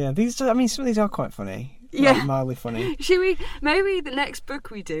good. Yeah. Some of these are quite funny. Yeah. Like mildly funny. Should we, maybe the next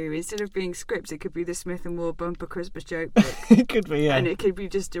book we do, instead of being scripts, it could be the Smith and Ward Bumper Christmas Joke book. It could be, yeah. And it could be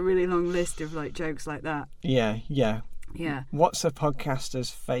just a really long list of like jokes like that. Yeah. Yeah. What's a podcaster's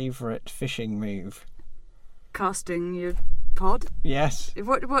favourite fishing move? Casting your pod? Yes.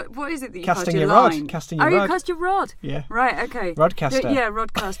 What is it that you casting cast your rod? line? Casting your rod. You cast your rod? Yeah. Right, okay. Rodcaster. Yeah,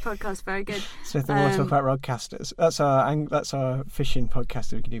 Rodcast podcast, very good. Smith and Ward talk about rodcasters. That's our fishing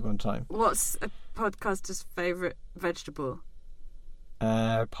podcast that we can do one time. What's a podcaster's favourite vegetable?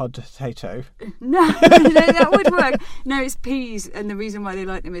 Potato. No, that would work. No, it's peas, and the reason why they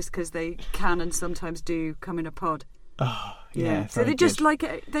like them is because they can and sometimes do come in a pod. Oh, yeah. So they're just like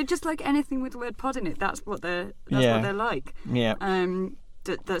anything with the word pod in it. That's what they're like. Yeah.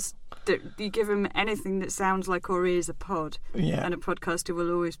 You give them anything that sounds like or is a pod, and a podcaster will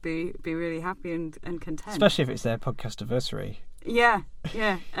always be really happy and content. Especially if it's their podcast anniversary. Yeah.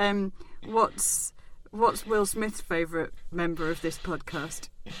 What's Will Smith's favourite member of this podcast?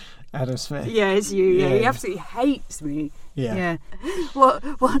 Adam Smith. Yeah, it's you. Yeah, he absolutely hates me. Yeah.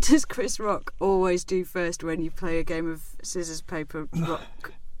 What does Chris Rock always do first when you play a game of scissors, paper,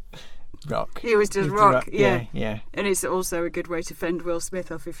 rock? Rock. He always does rock. Yeah. And it's also a good way to fend Will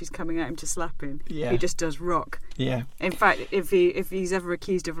Smith off if he's coming at him to slap him. Yeah. He just does rock. Yeah. In fact, if he's ever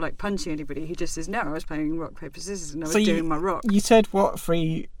accused of like punching anybody, he just says, "No, I was playing rock paper scissors and I was doing my rock." You said what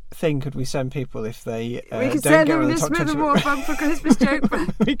free thing could we send people if they we could don't send get them on the this top Smith 20? and Ward Bumper Christmas joke.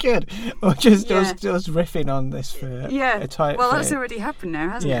 We could, or just riffing on this for a type. Well, that's already happened now,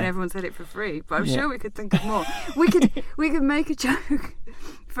 hasn't it? And everyone's had it for free. But I'm sure we could think of more. We could make a joke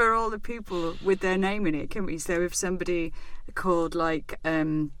for all the people with their name in it, couldn't we? So if somebody called like I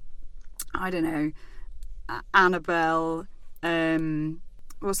don't know, Annabelle.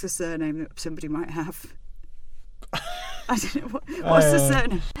 What's the surname that somebody might have? I don't know. What's the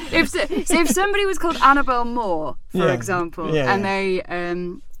surname? If somebody was called Annabelle Moore, for example, and they,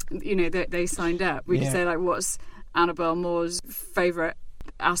 they signed up, we could say, like, what's Annabelle Moore's favourite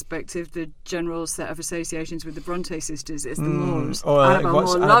aspect of the general set of associations with the Bronte sisters? It's the Moors. Or Annabelle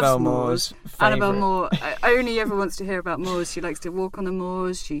what's Moore Annabelle loves Moore's Moors. Annabelle favourite? Moore only ever wants to hear about Moors. She likes to walk on the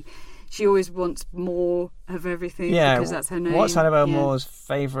Moors. She always wants more of everything because that's her name. What's Annabelle Moore's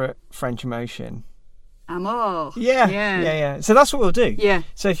favourite French emotion? Amour. Yeah. So that's what we'll do. Yeah.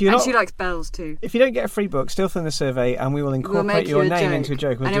 So if you're and not, she likes bells too. if you don't get a free book, still fill in the survey, and we will incorporate your name into a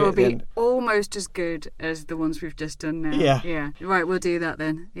joke. We'll and do it will at the be end. almost as good as the ones we've just done now. Yeah. Right, we'll do that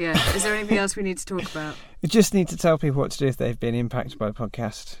then. Yeah. Is there anything else we need to talk about? We just need to tell people what to do if they've been impacted by the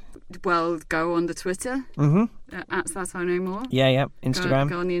podcast. Well, go on the Twitter. At Satire No More. Yeah. Instagram.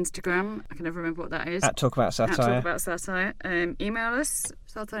 Go on the Instagram. I can never remember what that is. At Talk About Satire. At Talk About Satire. Email us,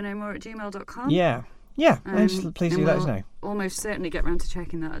 satirenomore@gmail.com. Yeah. Just please do let us know. Almost certainly get round to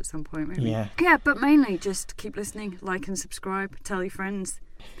checking that at some point, maybe. Yeah. But mainly just keep listening, like and subscribe, tell your friends,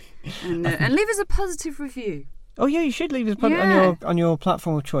 and leave us a positive review. Oh yeah, you should leave us on your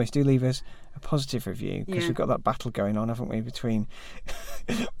platform of choice. Do leave us a positive review because we've got that battle going on, haven't we? Between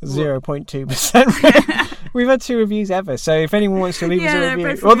 0.2%. We've had 2 reviews ever. So if anyone wants to leave us a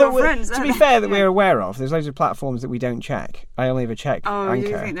review, to be fair, that we're aware of, there's loads of platforms that we don't check. I only ever check Anchor.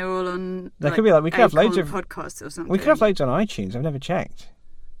 You think they're all on? There could be we could have loads of podcasts or something. We could have loads on iTunes. I've never checked.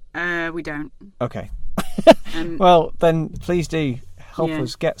 We don't. Okay. Well, then please do help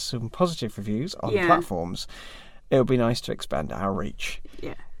us get some positive reviews on platforms. It would be nice to expand our reach.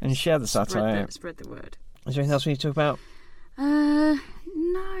 Yeah. And share the satire. Spread the word. Is there anything else we need to talk about? No,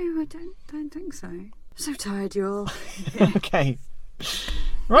 I don't think so. I'm so tired, you all. Okay.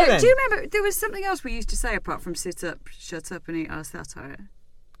 Right then. Do you remember there was something else we used to say apart from sit up, shut up, and eat our satire?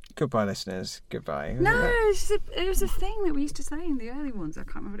 Goodbye, listeners. Goodbye. No, it was a thing that we used to say in the early ones. I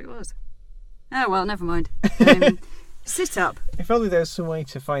can't remember what it was. Oh well, never mind. Sit up. If only there was some way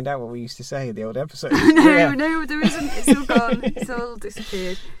to find out what we used to say in the old episodes. No, there isn't. It's all gone. It's all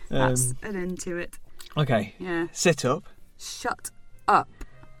disappeared. That's an end to it. Okay. Yeah. Sit up. Shut up.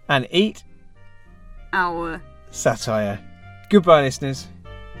 And eat our satire. Goodbye, listeners.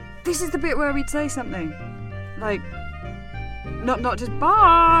 This is the bit where we'd say something. Like, not just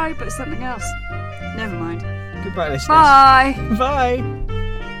bye, but something else. Never mind. Goodbye, listeners. Bye. Bye.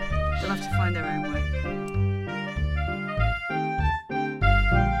 They'll have to find their own way.